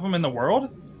 5 of them in the world?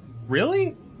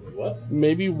 Really? What?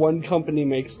 Maybe one company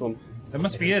makes them, That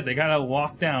must be it. They got a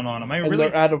lockdown on them. and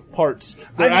they're out of parts.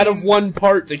 They're I out of mean- one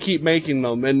part to keep making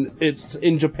them, and it's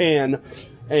in Japan,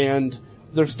 and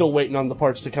they're still waiting on the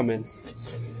parts to come in.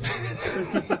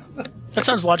 That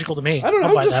sounds logical to me. I don't know.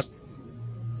 I'll buy Just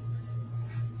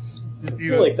I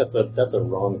feel like that's a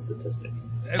wrong statistic.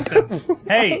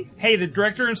 hey, the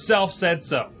director himself said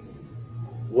so.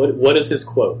 What is his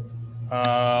quote?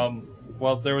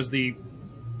 Well, there was the.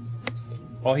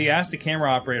 Well, he asked the camera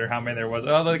operator how many there was.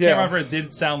 Oh, the Yeah. camera operator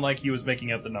did sound like he was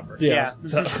making up the number. yeah,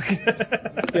 So,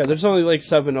 yeah. There's only like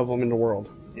 7 of them in the world.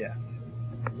 yeah.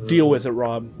 Deal with it,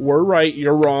 Rob. We're right.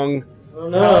 You're wrong. Oh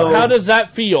no. How does that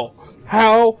feel?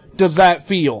 How does that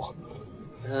feel?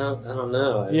 I don't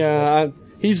know.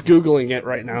 He's Googling it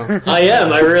right now. I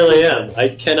am. I really am. I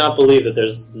cannot believe that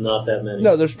there's not that many.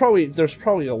 No, there's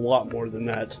probably a lot more than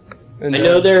that. And I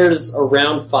know there's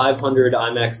around 500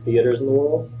 IMAX theaters in the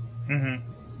world, Mm-hmm.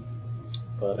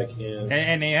 but I can't.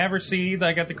 And you ever see,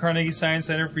 like at the Carnegie Science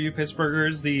Center for you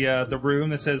Pittsburghers, the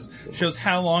room that shows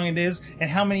how long it is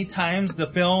and how many times the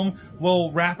film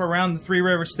will wrap around the Three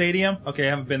Rivers Stadium? Okay, I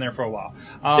haven't been there for a while.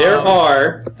 There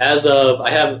are, as of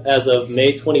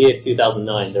May 28th,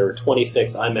 2009, there were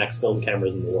 26 IMAX film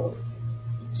cameras in the world.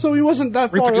 So he wasn't that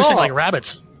far Reproducing off. like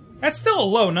rabbits. That's still a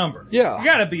low number. Yeah. You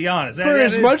gotta be honest. For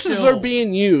as much as they're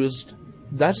being used,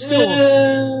 that's still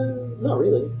Not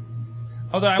really.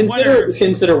 Although I wonder.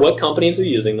 Consider what companies are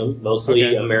using them, mostly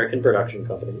Okay. American production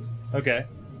companies. Okay.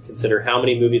 Consider how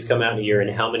many movies come out in a year and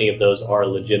how many of those are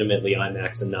legitimately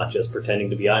IMAX and not just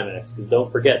pretending to be IMAX. Because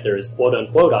don't forget, there is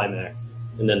quote-unquote IMAX,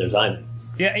 and then there's IMAX.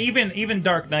 Yeah, even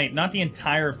Dark Knight, not the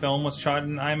entire film was shot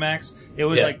in IMAX. It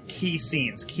was Yeah. like key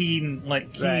scenes, key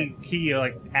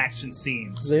action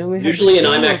scenes. they only have Usually an the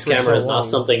camera IMAX for camera so is not long.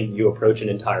 something you approach an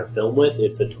entire film with.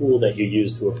 It's a tool that you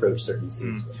use to approach certain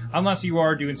scenes with. Unless you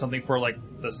are doing something for like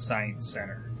the Science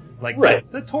Center. Like Right.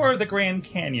 the tour of the Grand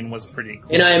Canyon was pretty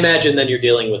cool. And I imagine then you're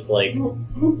dealing with, like,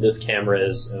 this camera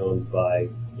is owned by,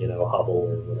 Hubble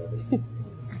or whatever.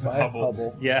 By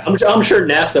Hubble. Yeah. I'm sure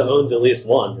NASA owns at least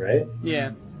one, right?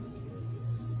 Yeah.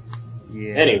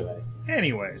 Yeah. Anyway.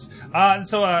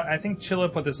 So I think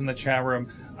Chilla put this in the chat room.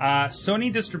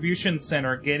 Sony Distribution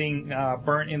Center getting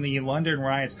burnt in the London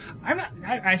riots.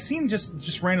 I've seen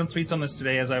just random tweets on this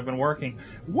today as I've been working.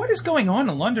 What is going on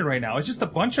in London right now? It's just a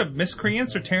bunch of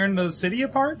miscreants are tearing the city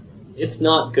apart? It's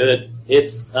not good.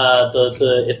 It's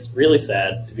it's really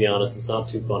sad, to be honest. It's not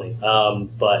too funny.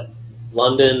 But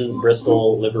London,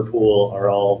 Bristol, Liverpool are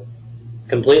all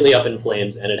completely up in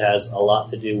flames, and it has a lot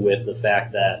to do with the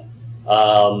fact that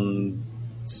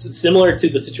similar to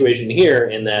the situation here,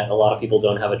 in that a lot of people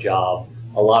don't have a job.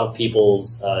 A lot of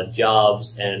people's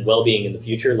jobs and well-being in the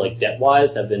future, like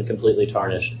debt-wise, have been completely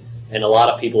tarnished. And a lot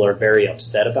of people are very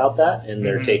upset about that, and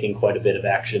they're taking quite a bit of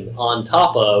action on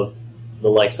top of the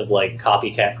likes of like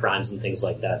copycat crimes and things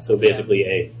like that. So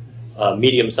basically a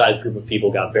medium-sized group of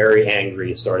people got very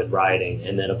angry, started rioting,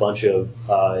 and then a bunch of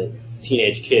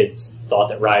teenage kids thought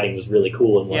that rioting was really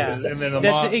cool and wanted to set and then the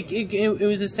That's mob. it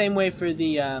was the same way for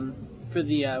the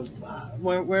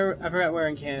where I forgot where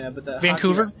in Canada, but the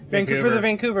Vancouver? for the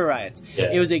Vancouver riots.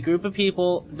 Yeah. It was a group of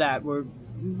people that were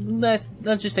let's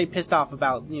just say pissed off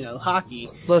about hockey,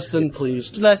 Less than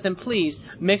pleased. less than pleased,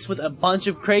 mixed with a bunch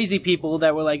of crazy people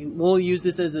that were like, we'll use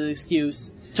this as an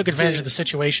excuse took advantage of the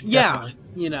situation. Yeah, Definitely.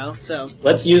 you know. So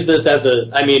Let's use this as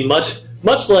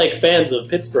much like fans of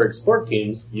Pittsburgh sport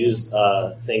teams use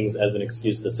things as an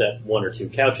excuse to set one or two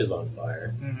couches on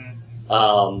fire.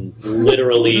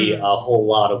 Literally, a whole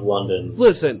lot of London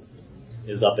Listen,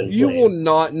 is up in flames. you will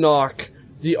not knock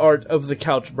the art of the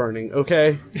couch burning,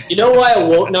 okay? You know why I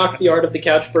won't knock the art of the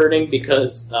couch burning?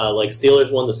 Because,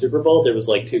 Steelers won the Super Bowl, there was,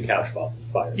 2 couch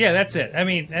fires. Yeah, that's it. I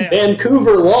mean,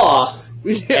 Vancouver lost,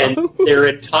 Yeah. and their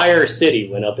entire city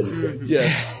went up in flames.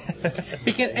 Yeah.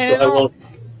 because So I won't.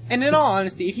 and in all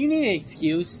honesty, if you need an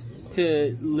excuse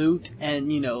to loot and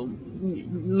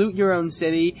loot your own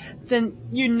city, then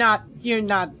you're not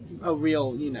a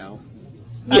real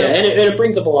Yeah, and it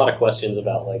brings up a lot of questions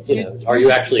about, are you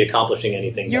actually accomplishing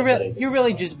anything? You're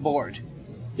really just bored.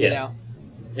 Yeah. You know?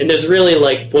 And there's really,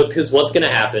 because what's going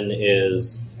to happen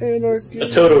is a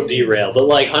total derail, but,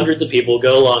 hundreds of people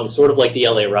go along, sort of like the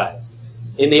LA riots.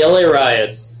 In the LA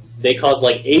riots, they caused,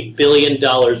 $8 billion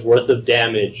worth of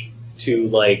damage to,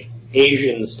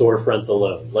 Asian storefronts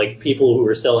alone, people who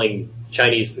were selling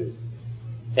Chinese food.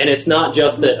 And it's not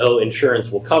just that, insurance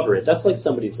will cover it. That's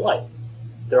somebody's life.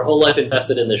 Their whole life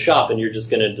invested in the shop, and you're just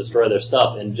going to destroy their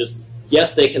stuff. And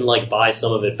yes, they can buy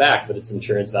some of it back, but it's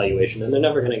insurance valuation, and they're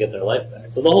never going to get their life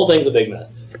back. So the whole thing's a big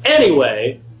mess.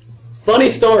 Anyway, funny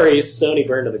story: Sony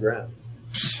burned to the ground.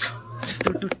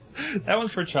 that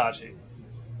one's for Chachi.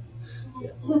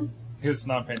 It's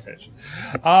not paying attention.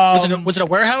 Was it a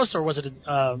warehouse or was it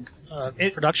a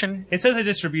production? It says a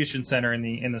distribution center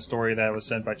in the story that was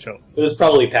sent by Cho. So it was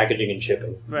probably packaging and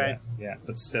shipping. Right. Yeah,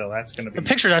 but still, that's going to be. The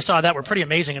pictures I saw of that were pretty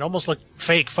amazing. It almost looked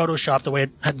fake, Photoshop, the way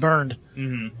it had burned.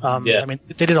 Mm-hmm. Yeah. I mean,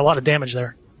 they did a lot of damage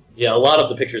there. Yeah, a lot of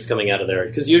the pictures coming out of there,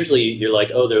 because usually you're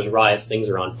like, oh, there's riots, things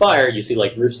are on fire. You see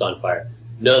roofs on fire.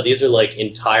 No, these are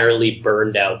entirely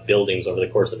burned out buildings over the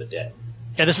course of a day.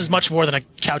 Yeah, this is much more than a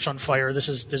couch on fire. This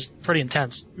is pretty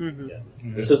intense. Mm-hmm. Yeah.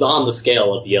 Mm-hmm. This is on the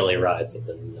scale of the LA riots of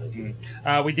the 19.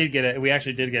 We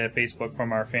actually did get a Facebook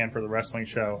from our fan for the wrestling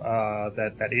show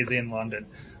that is in London,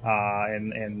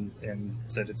 and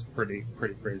said it's pretty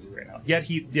crazy right now.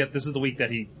 Yet this is the week that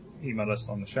he emailed us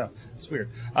on the show. It's weird.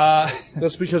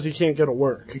 That's because he can't go to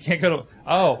work. You can't go to.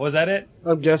 Oh, was that it?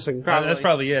 I'm guessing. That's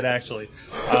probably it, actually.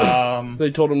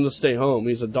 They told him to stay home.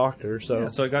 He's a doctor, so. Yeah,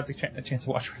 so I got a chance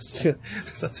to watch wrestling.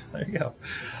 So there you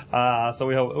go. So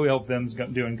we hope them's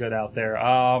doing good out there.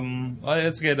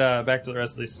 Let's get back to the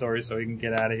rest of these stories so we can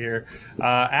get out of here.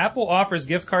 Apple offers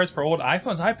gift cards for old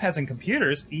iPhones, iPads, and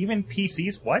computers, even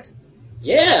PCs. What?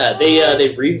 Yeah,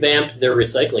 they've revamped their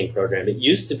recycling program. It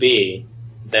used to be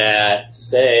that,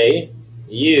 say,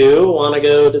 you want to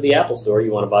go to the Apple store,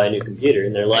 you want to buy a new computer,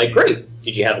 and they're like, great,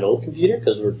 did you have an old computer?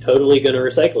 Because we're totally going to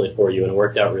recycle it for you, and it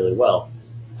worked out really well.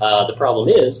 The problem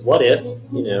is, what if,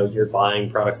 you're buying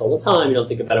products all the time, you don't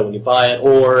think about it when you buy it,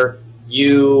 or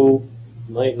you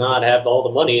might not have all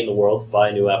the money in the world to buy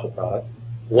a new Apple product.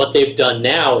 What they've done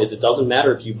now is it doesn't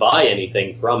matter if you buy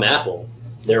anything from Apple.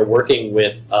 They're working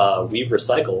with We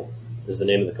Recycle, is the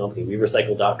name of the company,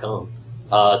 WeRecycle.com.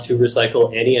 To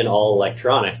recycle any and all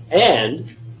electronics.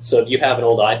 And so if you have an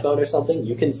old iPhone or something,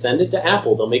 you can send it to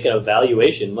Apple. They'll make an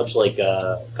evaluation, much like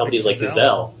companies like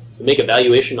Gazelle. They'll make a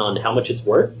valuation on how much it's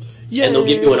worth. Yay. And they'll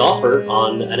give you an offer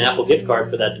on an Apple gift card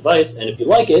for that device. And if you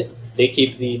like it, they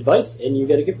keep the device and you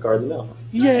get a gift card in the mail.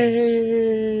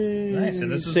 Yay! Nice.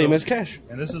 And this is same as cash.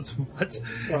 And this is what?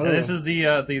 And this is the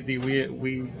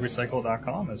we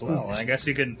recycle.com as well. And I guess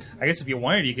if you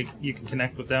wanted, you could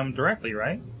connect with them directly,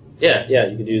 right? Yeah,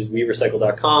 you could use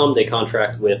WeRecycle.com. They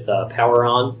contract with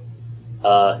PowerOn,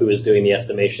 who is doing the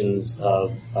estimations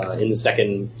of in the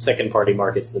second party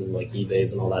markets and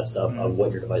eBay's and all that stuff of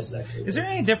what your device is actually. Is there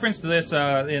any difference to this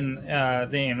in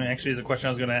actually, is a question I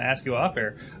was going to ask you off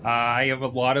air. I have a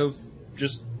lot of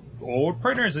just old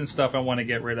printers and stuff I want to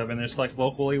get rid of, and there's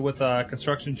locally with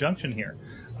Construction Junction here.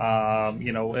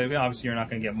 Obviously you're not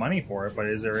going to get money for it, but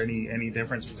is there any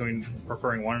difference between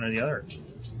preferring one or the other?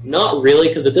 Not really,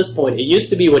 because at this point, it used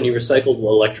to be when you recycled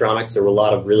electronics, there were a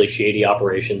lot of really shady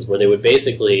operations where they would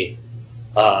basically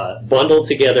bundle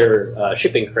together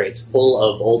shipping crates full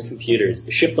of old computers,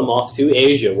 ship them off to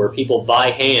Asia, where people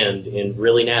by hand in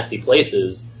really nasty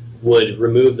places would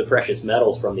remove the precious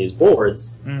metals from these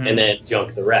boards and then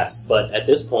junk the rest. But at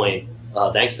this point,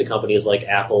 thanks to companies like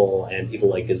Apple and people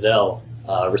like Gazelle,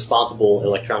 responsible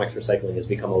electronics recycling has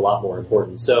become a lot more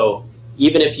important. So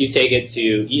even if you take it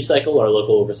to eCycle, our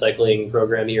local recycling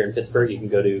program here in Pittsburgh, you can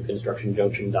go to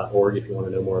constructionjunction.org if you want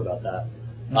to know more about that.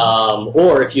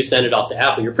 Or if you send it off to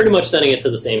Apple, you're pretty much sending it to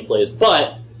the same place.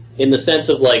 But in the sense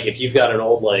of if you've got an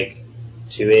old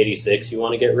 286 you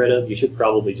want to get rid of, you should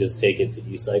probably just take it to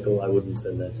eCycle. I wouldn't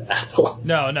send that to Apple.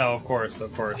 No, of course,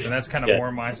 and that's kind of Yeah.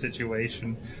 more my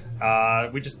situation.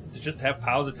 We just have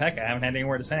piles of tech I haven't had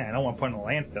anywhere to send. I don't want to put in a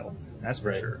landfill. That's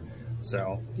for sure.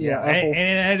 So Yeah, and, Apple-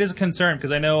 and it is a concern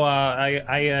because I know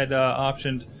I had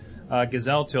optioned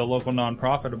Gazelle to a local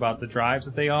nonprofit about the drives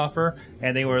that they offer,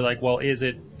 and they were like, "Well, is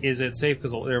it safe?"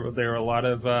 Because there are a lot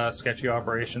of sketchy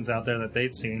operations out there that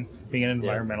they'd seen, being an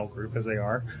environmental group as they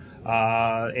are.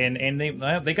 And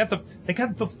they got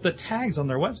the tags on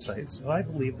their website, so I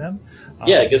believe them.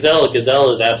 Yeah, Gazelle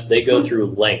is they go through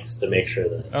lengths to make sure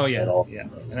that. Oh yeah, that all yeah,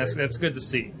 and that's good to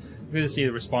see. Good to see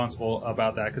they're responsible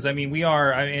about that because I mean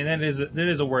that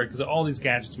is a word because all these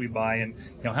gadgets we buy and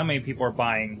how many people are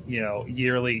buying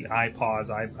yearly iPods,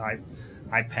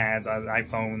 iPads,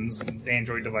 iPhones,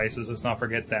 Android devices. Let's not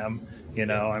forget them. I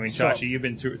mean, Chachi, you've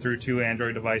been through 2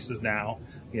 Android devices now.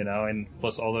 And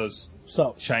plus all those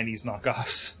So, Chinese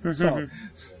knockoffs.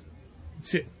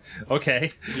 so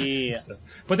Okay. Yeah.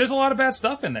 But there's a lot of bad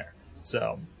stuff in there.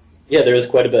 So Yeah, there is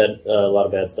quite a lot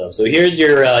of bad stuff. So here's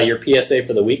your PSA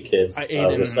for the week, kids. I ate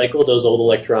it. Recycle those old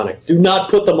electronics. Do not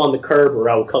put them on the curb, or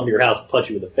I will come to your house and punch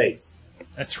you in the face.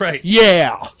 that's right.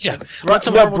 yeah, Yeah, let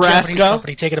some horrible Nebraska? Japanese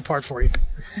company take it apart for you.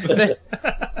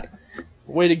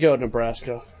 way to go,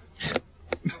 Nebraska.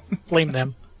 Blame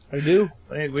them. I do.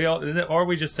 Or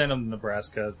we just send them to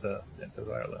Nebraska to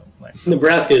like,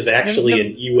 Nebraska is actually an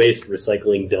e-waste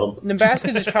recycling dump.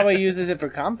 Nebraska just probably uses it for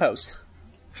compost.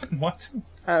 what?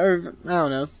 Or, I don't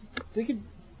know. They could.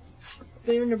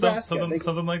 They're in Nebraska.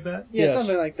 Something like that. Yeah, Yes.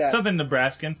 something like that. Something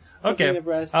Nebraskan. Something Okay.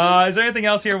 Nebraskan. Is there anything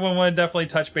else here we want to definitely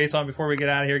touch base on before we get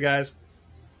out of here, guys?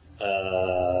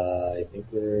 I think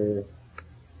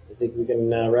we can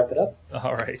wrap it up.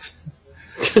 All right.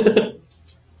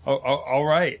 All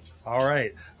right. All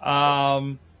right,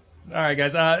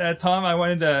 guys. Tom, I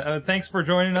wanted to thanks for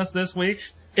joining us this week.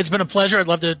 It's been a pleasure. I'd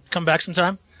love to come back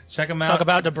sometime. Check them out. Talk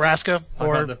about Nebraska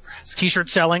or Nebraska. T-shirt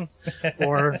selling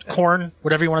or corn,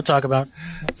 whatever you want to talk about.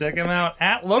 Check him out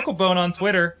at LocalBone on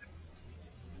Twitter.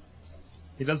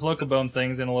 He does LocalBone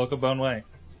things in a LocalBone way.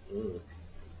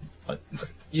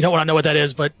 You don't want to know what that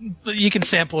is, but you can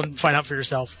sample and find out for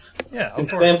yourself. Yeah, And of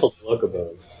course. sample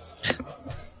Locobone.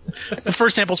 The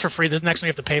first sample's for free. The next one you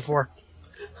have to pay for.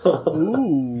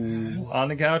 Ooh. On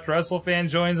the Couch WrestleFan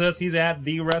joins us. He's at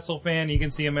the WrestleFan. You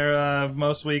can see him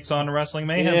most weeks on the Wrestling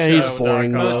Mayhem Yeah, Show. he's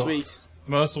boring, Most though. weeks.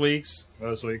 Most weeks.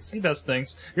 He does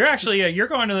things. You're actually you're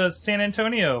going to the San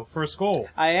Antonio for school.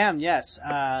 I am, yes.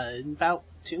 In about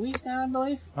 2 weeks now, I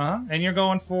believe. And you're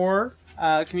going for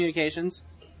Communications.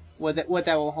 What that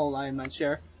will hold, I'm not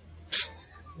sure.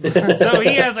 so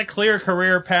he has a clear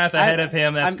career path ahead of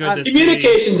him. That's good to see.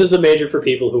 Communications is a major for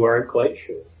people who aren't quite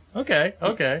sure. Okay.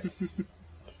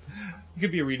 You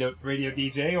could be a radio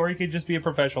DJ, or you could just be a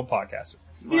professional podcaster.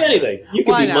 Be anything. You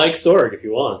can Why be not? Mike Sorg if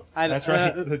you want. That's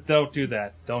right. Don't do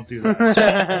that. Don't do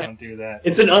that.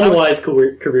 It's an unwise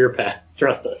career path.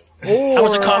 Trust us. Or, I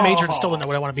was a comm major and still didn't know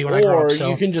what I want to be when I grow or up. So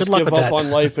you can just good luck give with up that. on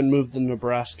life and move to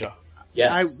Nebraska.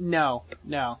 Yes. No.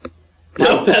 No,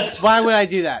 that's Why would I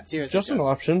do that? Seriously. Just an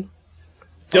option.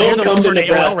 don't they're come looking to for an AOL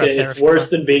Nebraska. rep there It's if you worse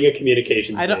want. than being a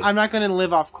communications. major. I'm not going to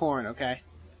live off corn, okay?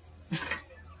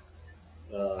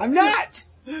 I'm not!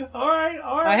 All right.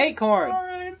 I hate corn. All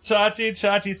right.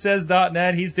 Chachi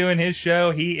says.net. He's doing his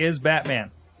show. He is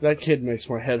Batman. That kid makes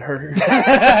my head hurt.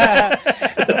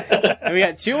 And we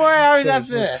got 2 more hours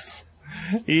after this.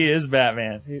 He is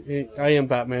Batman. I am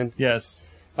Batman. Yes.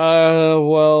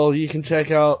 Well, you can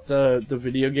check out the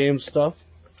video game stuff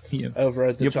You over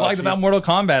at the plugged Chachi. about Mortal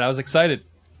Kombat. I was excited.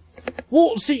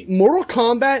 Well, see, Mortal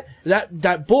Kombat,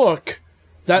 that book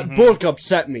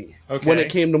upset me Okay. when it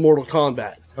came to Mortal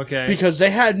Kombat. Okay. Because they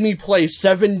had me play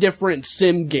 7 different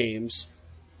sim games.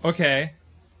 Okay.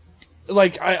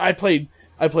 Like, I played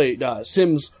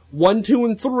Sims 1, 2,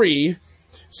 and 3,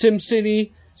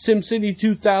 SimCity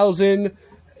 2000,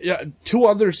 2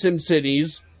 other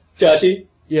SimCities. Chachi,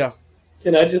 Yeah.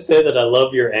 can I just say that I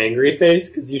love your angry face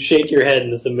because you shake your head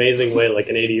in this amazing way like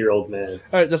an 80-year-old man.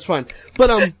 Alright, that's fine.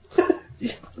 But,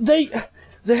 they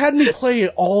had me play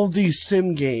all these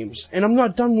sim games, and I'm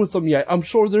not done with them yet. I'm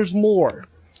sure there's more.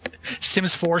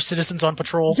 Sims 4, Citizens on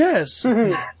Patrol. Yes.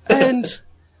 And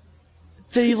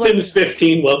they like Sims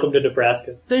 15, welcome to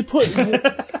Nebraska. they put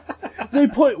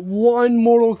one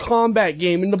Mortal Kombat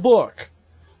game in the book.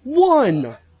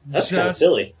 One. That's kind of Just-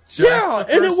 silly. Yeah,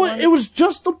 the and first one? it was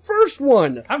just the first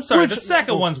one. I'm sorry. Which- The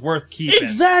second one's worth keeping.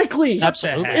 Exactly.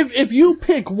 Absolutely. If you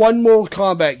pick one Mortal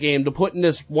Kombat game to put in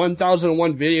this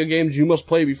 1001 video games you must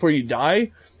play before you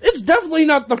die, it's definitely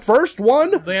not the first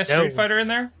one. They have Street Fighter in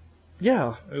there.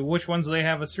 Yeah. Which ones do they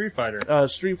have a Street Fighter?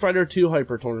 Street Fighter 2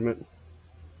 Hyper Tournament.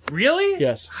 Really?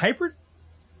 Yes. Hyper.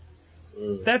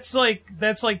 That's like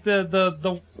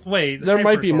the wait. There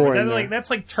might be more in there. That's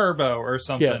like Turbo or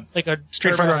something. Yeah. Like a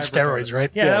Street Turbo Fighter on Hyper steroids,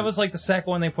 right? Yeah, Yeah. that was like the second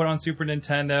one they put on Super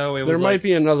Nintendo. It There was might like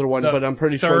be another one, the but I'm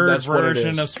pretty sure third that's what it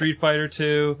version is. of Street Fighter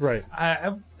 2. Right.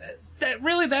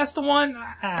 That's the one.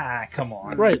 Come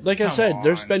on. Right, like I Come said,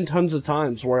 there's on. been tons of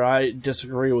times where I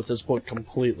disagree with this book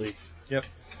completely. Yep.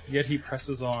 Yet he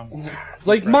presses on.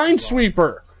 Like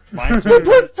Minesweeper! Minesweeper.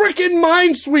 Put freaking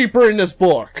Minesweeper in this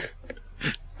book!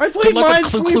 I played Good luck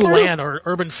with Clue Clue Minesweeper! Land or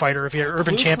Urban Fighter if you're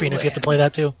Urban Champion if you have to play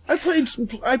that too. I played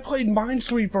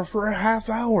Minesweeper for a half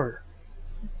hour.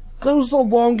 That was the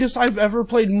longest I've ever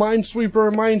played Minesweeper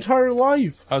in my entire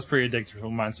life. I was pretty addicted to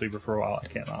Minesweeper for a while. I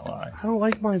cannot lie. I don't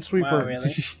like Minesweeper. Wow,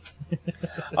 really?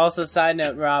 Also, side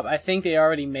note, Rob, I think they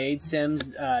already made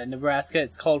Sims Nebraska.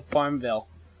 It's called Farmville.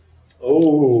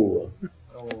 Oh.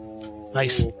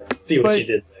 Nice. See what But- you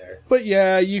did there. But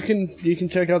yeah, you can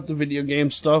check out the video game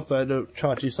stuff at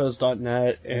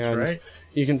chachisays.net, and right.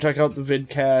 you can check out the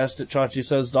vidcast at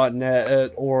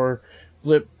chachisays.net or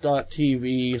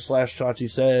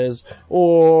blip.tv/chachisays,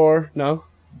 or no,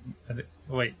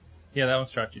 Wait. Yeah, that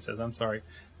one's Chachi Says. I'm sorry.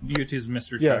 YouTube's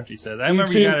Mr. Yeah. Chachi Says. I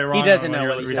remember you got it wrong. He doesn't on know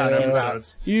your what he's recent talking about.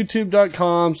 episodes.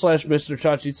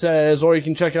 youtube.com/MrChachiSays, or you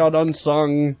can check out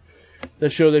Unsung, the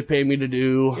show they pay me to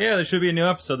do. Yeah, there should be a new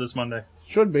episode this Monday.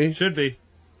 Should be. Should be.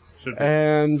 Should be.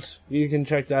 And you can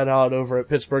check that out over at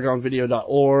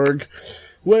PittsburghOnVideo.org,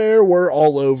 where we're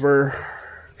all over,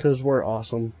 because we're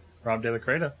awesome. Rob De La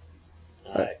Creta.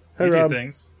 Hi. Hey, You do Rob.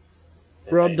 things.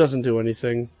 Rob doesn't do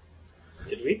anything.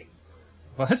 Good week?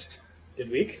 What?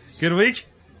 Good week? Good week?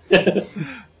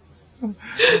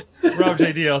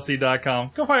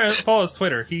 RobJDLC.com. Go follow his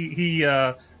Twitter. He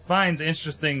finds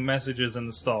interesting messages in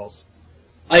the stalls.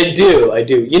 I do.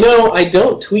 You know, I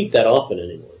don't tweet that often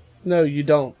anymore. No, you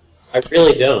don't. I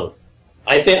really don't.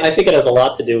 I think it has a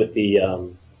lot to do with the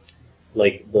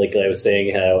like I was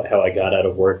saying how I got out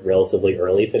of work relatively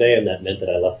early today, and that meant that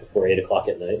I left before 8 o'clock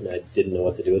at night, and I didn't know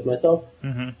what to do with myself.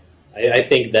 Mm-hmm. I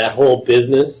think that whole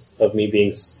business of me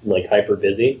being like hyper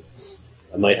busy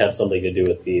might have something to do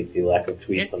with the lack of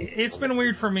tweets. It's been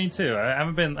weird for me too. I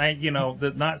haven't been,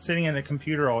 not sitting at a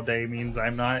computer all day means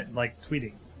I'm not like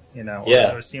tweeting,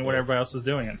 or seeing what everybody else is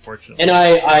doing. Unfortunately, And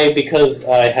I because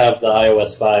I have the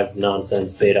iOS 5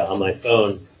 nonsense beta on my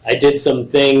phone, I did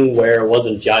something where it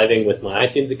wasn't jiving with my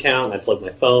iTunes account. I plugged my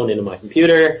phone into my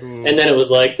computer, and then it was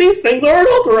like, these things aren't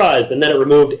authorized, and then it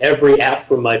removed every app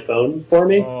from my phone for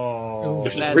me,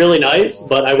 which was really nice,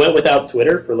 but I went without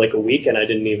Twitter for like a week, and I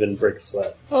didn't even break a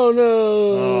sweat. Oh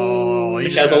no!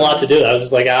 Which has a lot to do. I was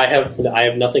just like, I have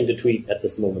nothing to tweet at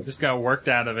this moment. just got worked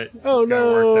out of it. Oh Just got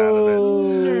worked out of it.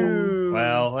 no!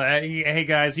 Well, hey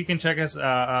guys, you can check us.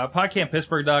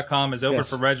 PodcampPittsburgh.com is open Yes.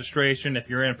 for registration if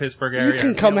you're in a Pittsburgh area. You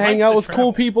can If come like hang the out with travel.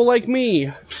 cool people like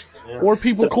me, or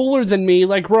people cooler than me,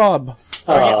 like Rob.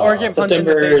 Or get punched in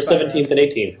the September face by 17th and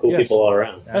 18th. Cool Yes. people all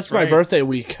around. That's my right. birthday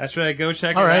week. That's right. Go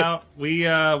check All it right. out. We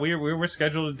were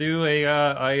scheduled to do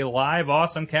a live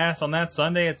awesome cast on that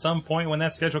Sunday at some point when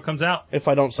that schedule comes out. If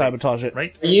I don't sabotage it,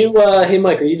 Right? Are you, hey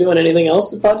Mike, are you doing anything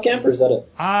else at PodCamp, or is that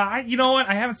it? You know what?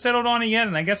 I haven't settled on it yet,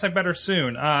 and I guess I better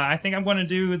soon. I think I'm going to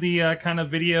do the kind of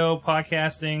video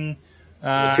podcasting.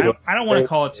 I don't want to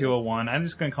call it 201. I'm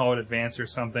just going to call it advanced or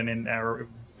something, or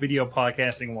video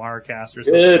podcasting Wirecast or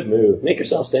something. Good move. Make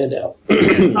yourself stand out.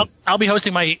 I'll be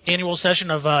hosting my annual session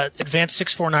of advanced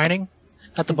 649ing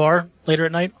at the bar later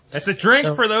at night. That's a drink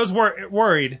So- for those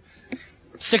worried.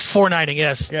 649ing,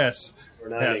 yes. Yes.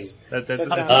 Yes. That's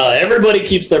Everybody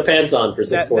keeps their pants on for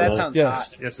That 649. sounds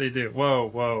Yes. hot. yes, they do.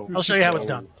 Whoa. I'll show you how it's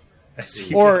done.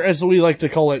 or as we like to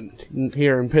call it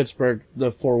here in Pittsburgh,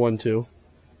 the 412.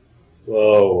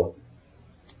 Whoa.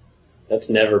 That's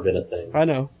never been a thing. I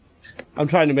know. I'm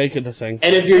trying to make it a thing.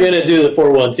 And if you're going to do the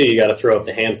 412, you got to throw up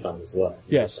the hand sign as well.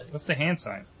 Yes. What's the hand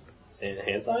sign? Say the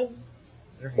hand sign?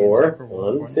 Their hand Four, sign for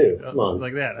one, two. Come on.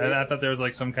 Like that. I thought there was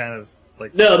like some kind of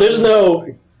like. No, there's no...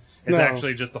 It's No.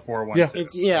 actually just the 4-1. Yeah.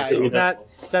 It's not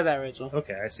that original.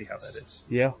 Okay, I see how that is.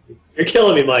 Yeah. You're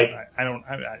killing me, Mike. I don't.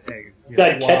 Hey, You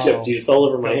got Wow. ketchup juice all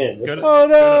over my hand. Go to- Oh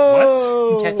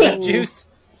no! Ketchup juice.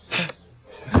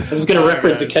 I was going to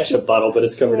reference a ketchup bottle, but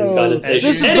it's covered in No. condensation.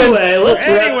 This has Anyway, let's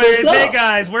wrap Anyways, this up. hey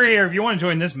guys, we're here. If you want to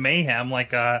join this mayhem,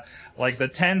 like the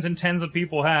tens and tens of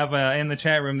people have in the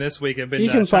chat room this week, have been.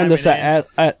 You can find chiming us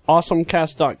at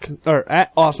awesomecast or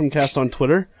at awesomecast on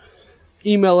Twitter.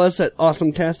 Email us at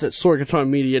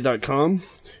awesomecast@sorgatronmedia.com.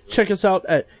 Check us out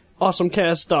at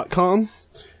awesomecast.com.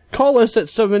 Call us at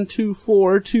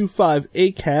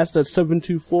 724-25-ACAST. That's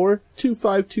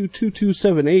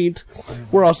 724-252-2278.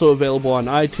 We're also available on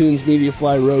iTunes,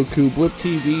 Mediafly, Roku, Blip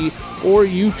TV, or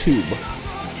YouTube.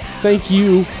 Thank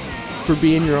you for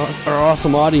being our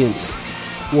awesome audience.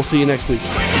 We'll see you next week.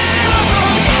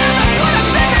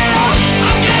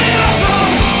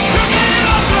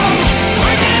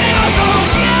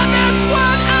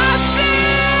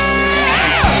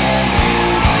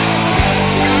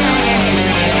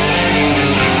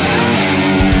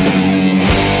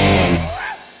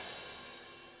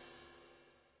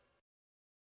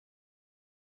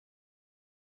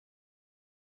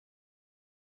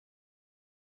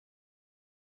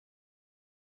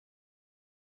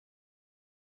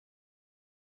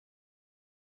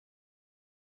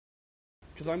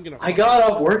 I got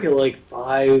off work at like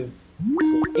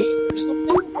 5:08 or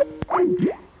something.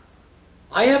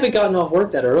 I haven't gotten off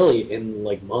work that early in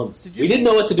like months. We didn't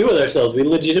know what to do with ourselves. We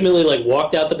legitimately like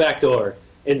walked out the back door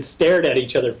and stared at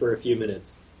each other for a few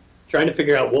minutes, trying to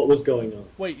figure out what was going on.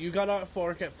 Wait, you got off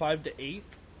work at 5 to 8?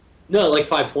 No, like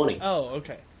 5:20. Oh,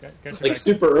 okay. Like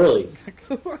super early.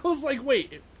 I was like,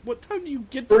 wait, what time do you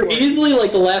get to For work? easily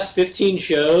like the last 15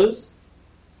 shows,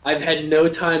 I've had no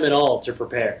time at all to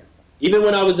prepare. Even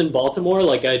when I was in Baltimore,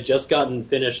 like I had just gotten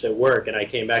finished at work and I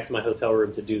came back to my hotel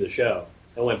room to do the show.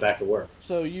 I went back to work.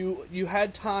 So you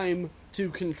had time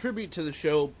to contribute to the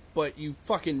show, but you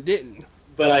fucking didn't.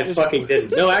 But I fucking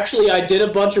didn't. No, actually, I did a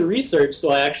bunch of research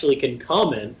so I actually can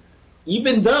comment,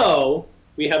 even though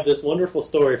we have this wonderful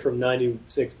story from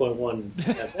 96.1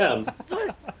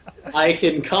 FM. I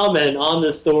can comment on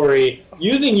this story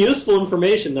using useful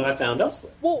information that I found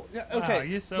elsewhere. Well, okay. Wow,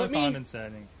 you're so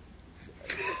condescending.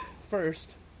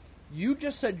 First, you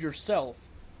just said yourself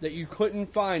that you couldn't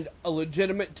find a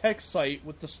legitimate text site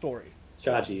with the story.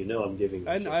 Chachi, you know I'm giving you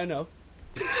I know.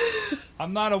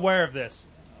 I'm not aware of this.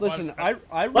 Listen, I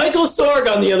Michael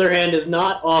Sorg, on the other hand, is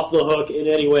not off the hook in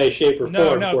any way, shape, or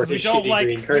form for we his don't shitty like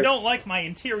green we curtain don't like my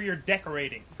interior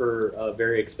decorating for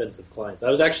very expensive clients. I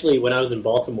was actually, when I was in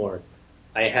Baltimore,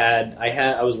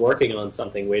 I was working on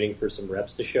something, waiting for some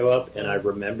reps to show up, and I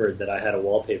remembered that I had a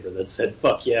wallpaper that said,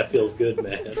 "Fuck yeah, feels good,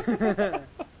 man."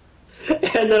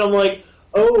 And then I'm like,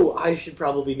 oh, I should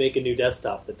probably make a new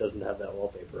desktop that doesn't have that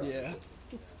wallpaper on. Yeah.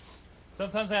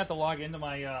 Sometimes I have to log into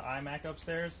my iMac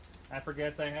upstairs. I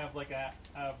forget they have like a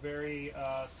very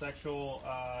sexual.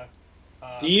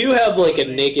 Do you have like a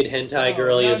naked hentai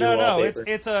girly as your wallpaper?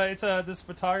 No. It's this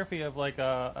photography of like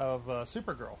of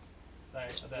Supergirl.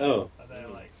 That I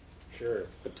like. Sure,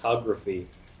 photography.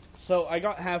 So I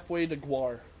got halfway to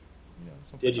Guar.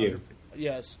 Did you?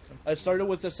 Yes, I started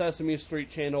with the Sesame Street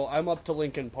channel. I'm up to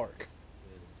Linkin Park.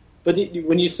 But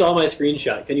when you saw my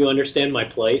screenshot, can you understand my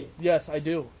plight? Yes, I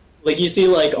do. Like, you see,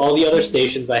 like, all the other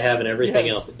stations I have and everything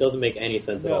Yes. else. It doesn't make any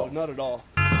sense at all. No, not at all.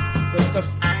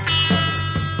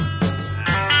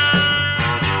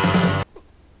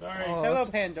 Sorry. Hello,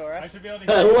 Pandora. I should be able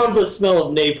to I hear love the smell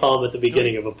of napalm at the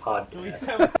beginning of a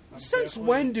podcast. Since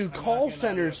when do call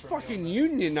centers fucking getting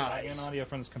unionize? audio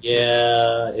from this computer.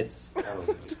 Yeah, it's... I don't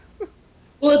know.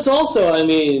 Well, it's also, I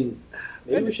mean...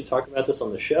 Maybe we should talk about this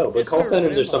on the show, but It's call their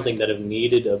centers are landline. something that have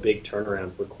needed a big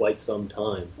turnaround for quite some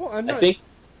time. Well, I'm not.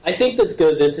 I think this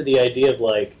goes into the idea of,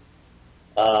 like,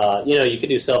 you could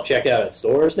do self-checkout at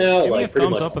stores now, Give me like a pretty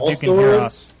thumbs much up if all you can hear stores.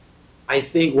 us. I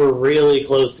think we're really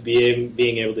close to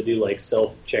being able to do, like,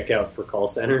 self-checkout for call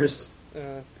centers.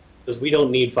 Because we don't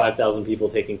need 5,000 people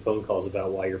taking phone calls about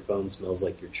why your phone smells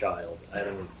like your child. I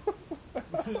don't...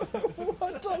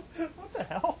 What the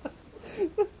hell?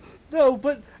 No,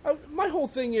 but my whole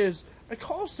thing is a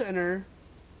call center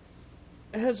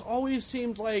has always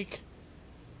seemed like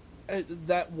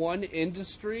that one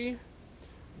industry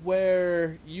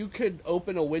where you could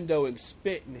open a window and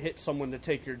spit and hit someone to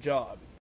take your job.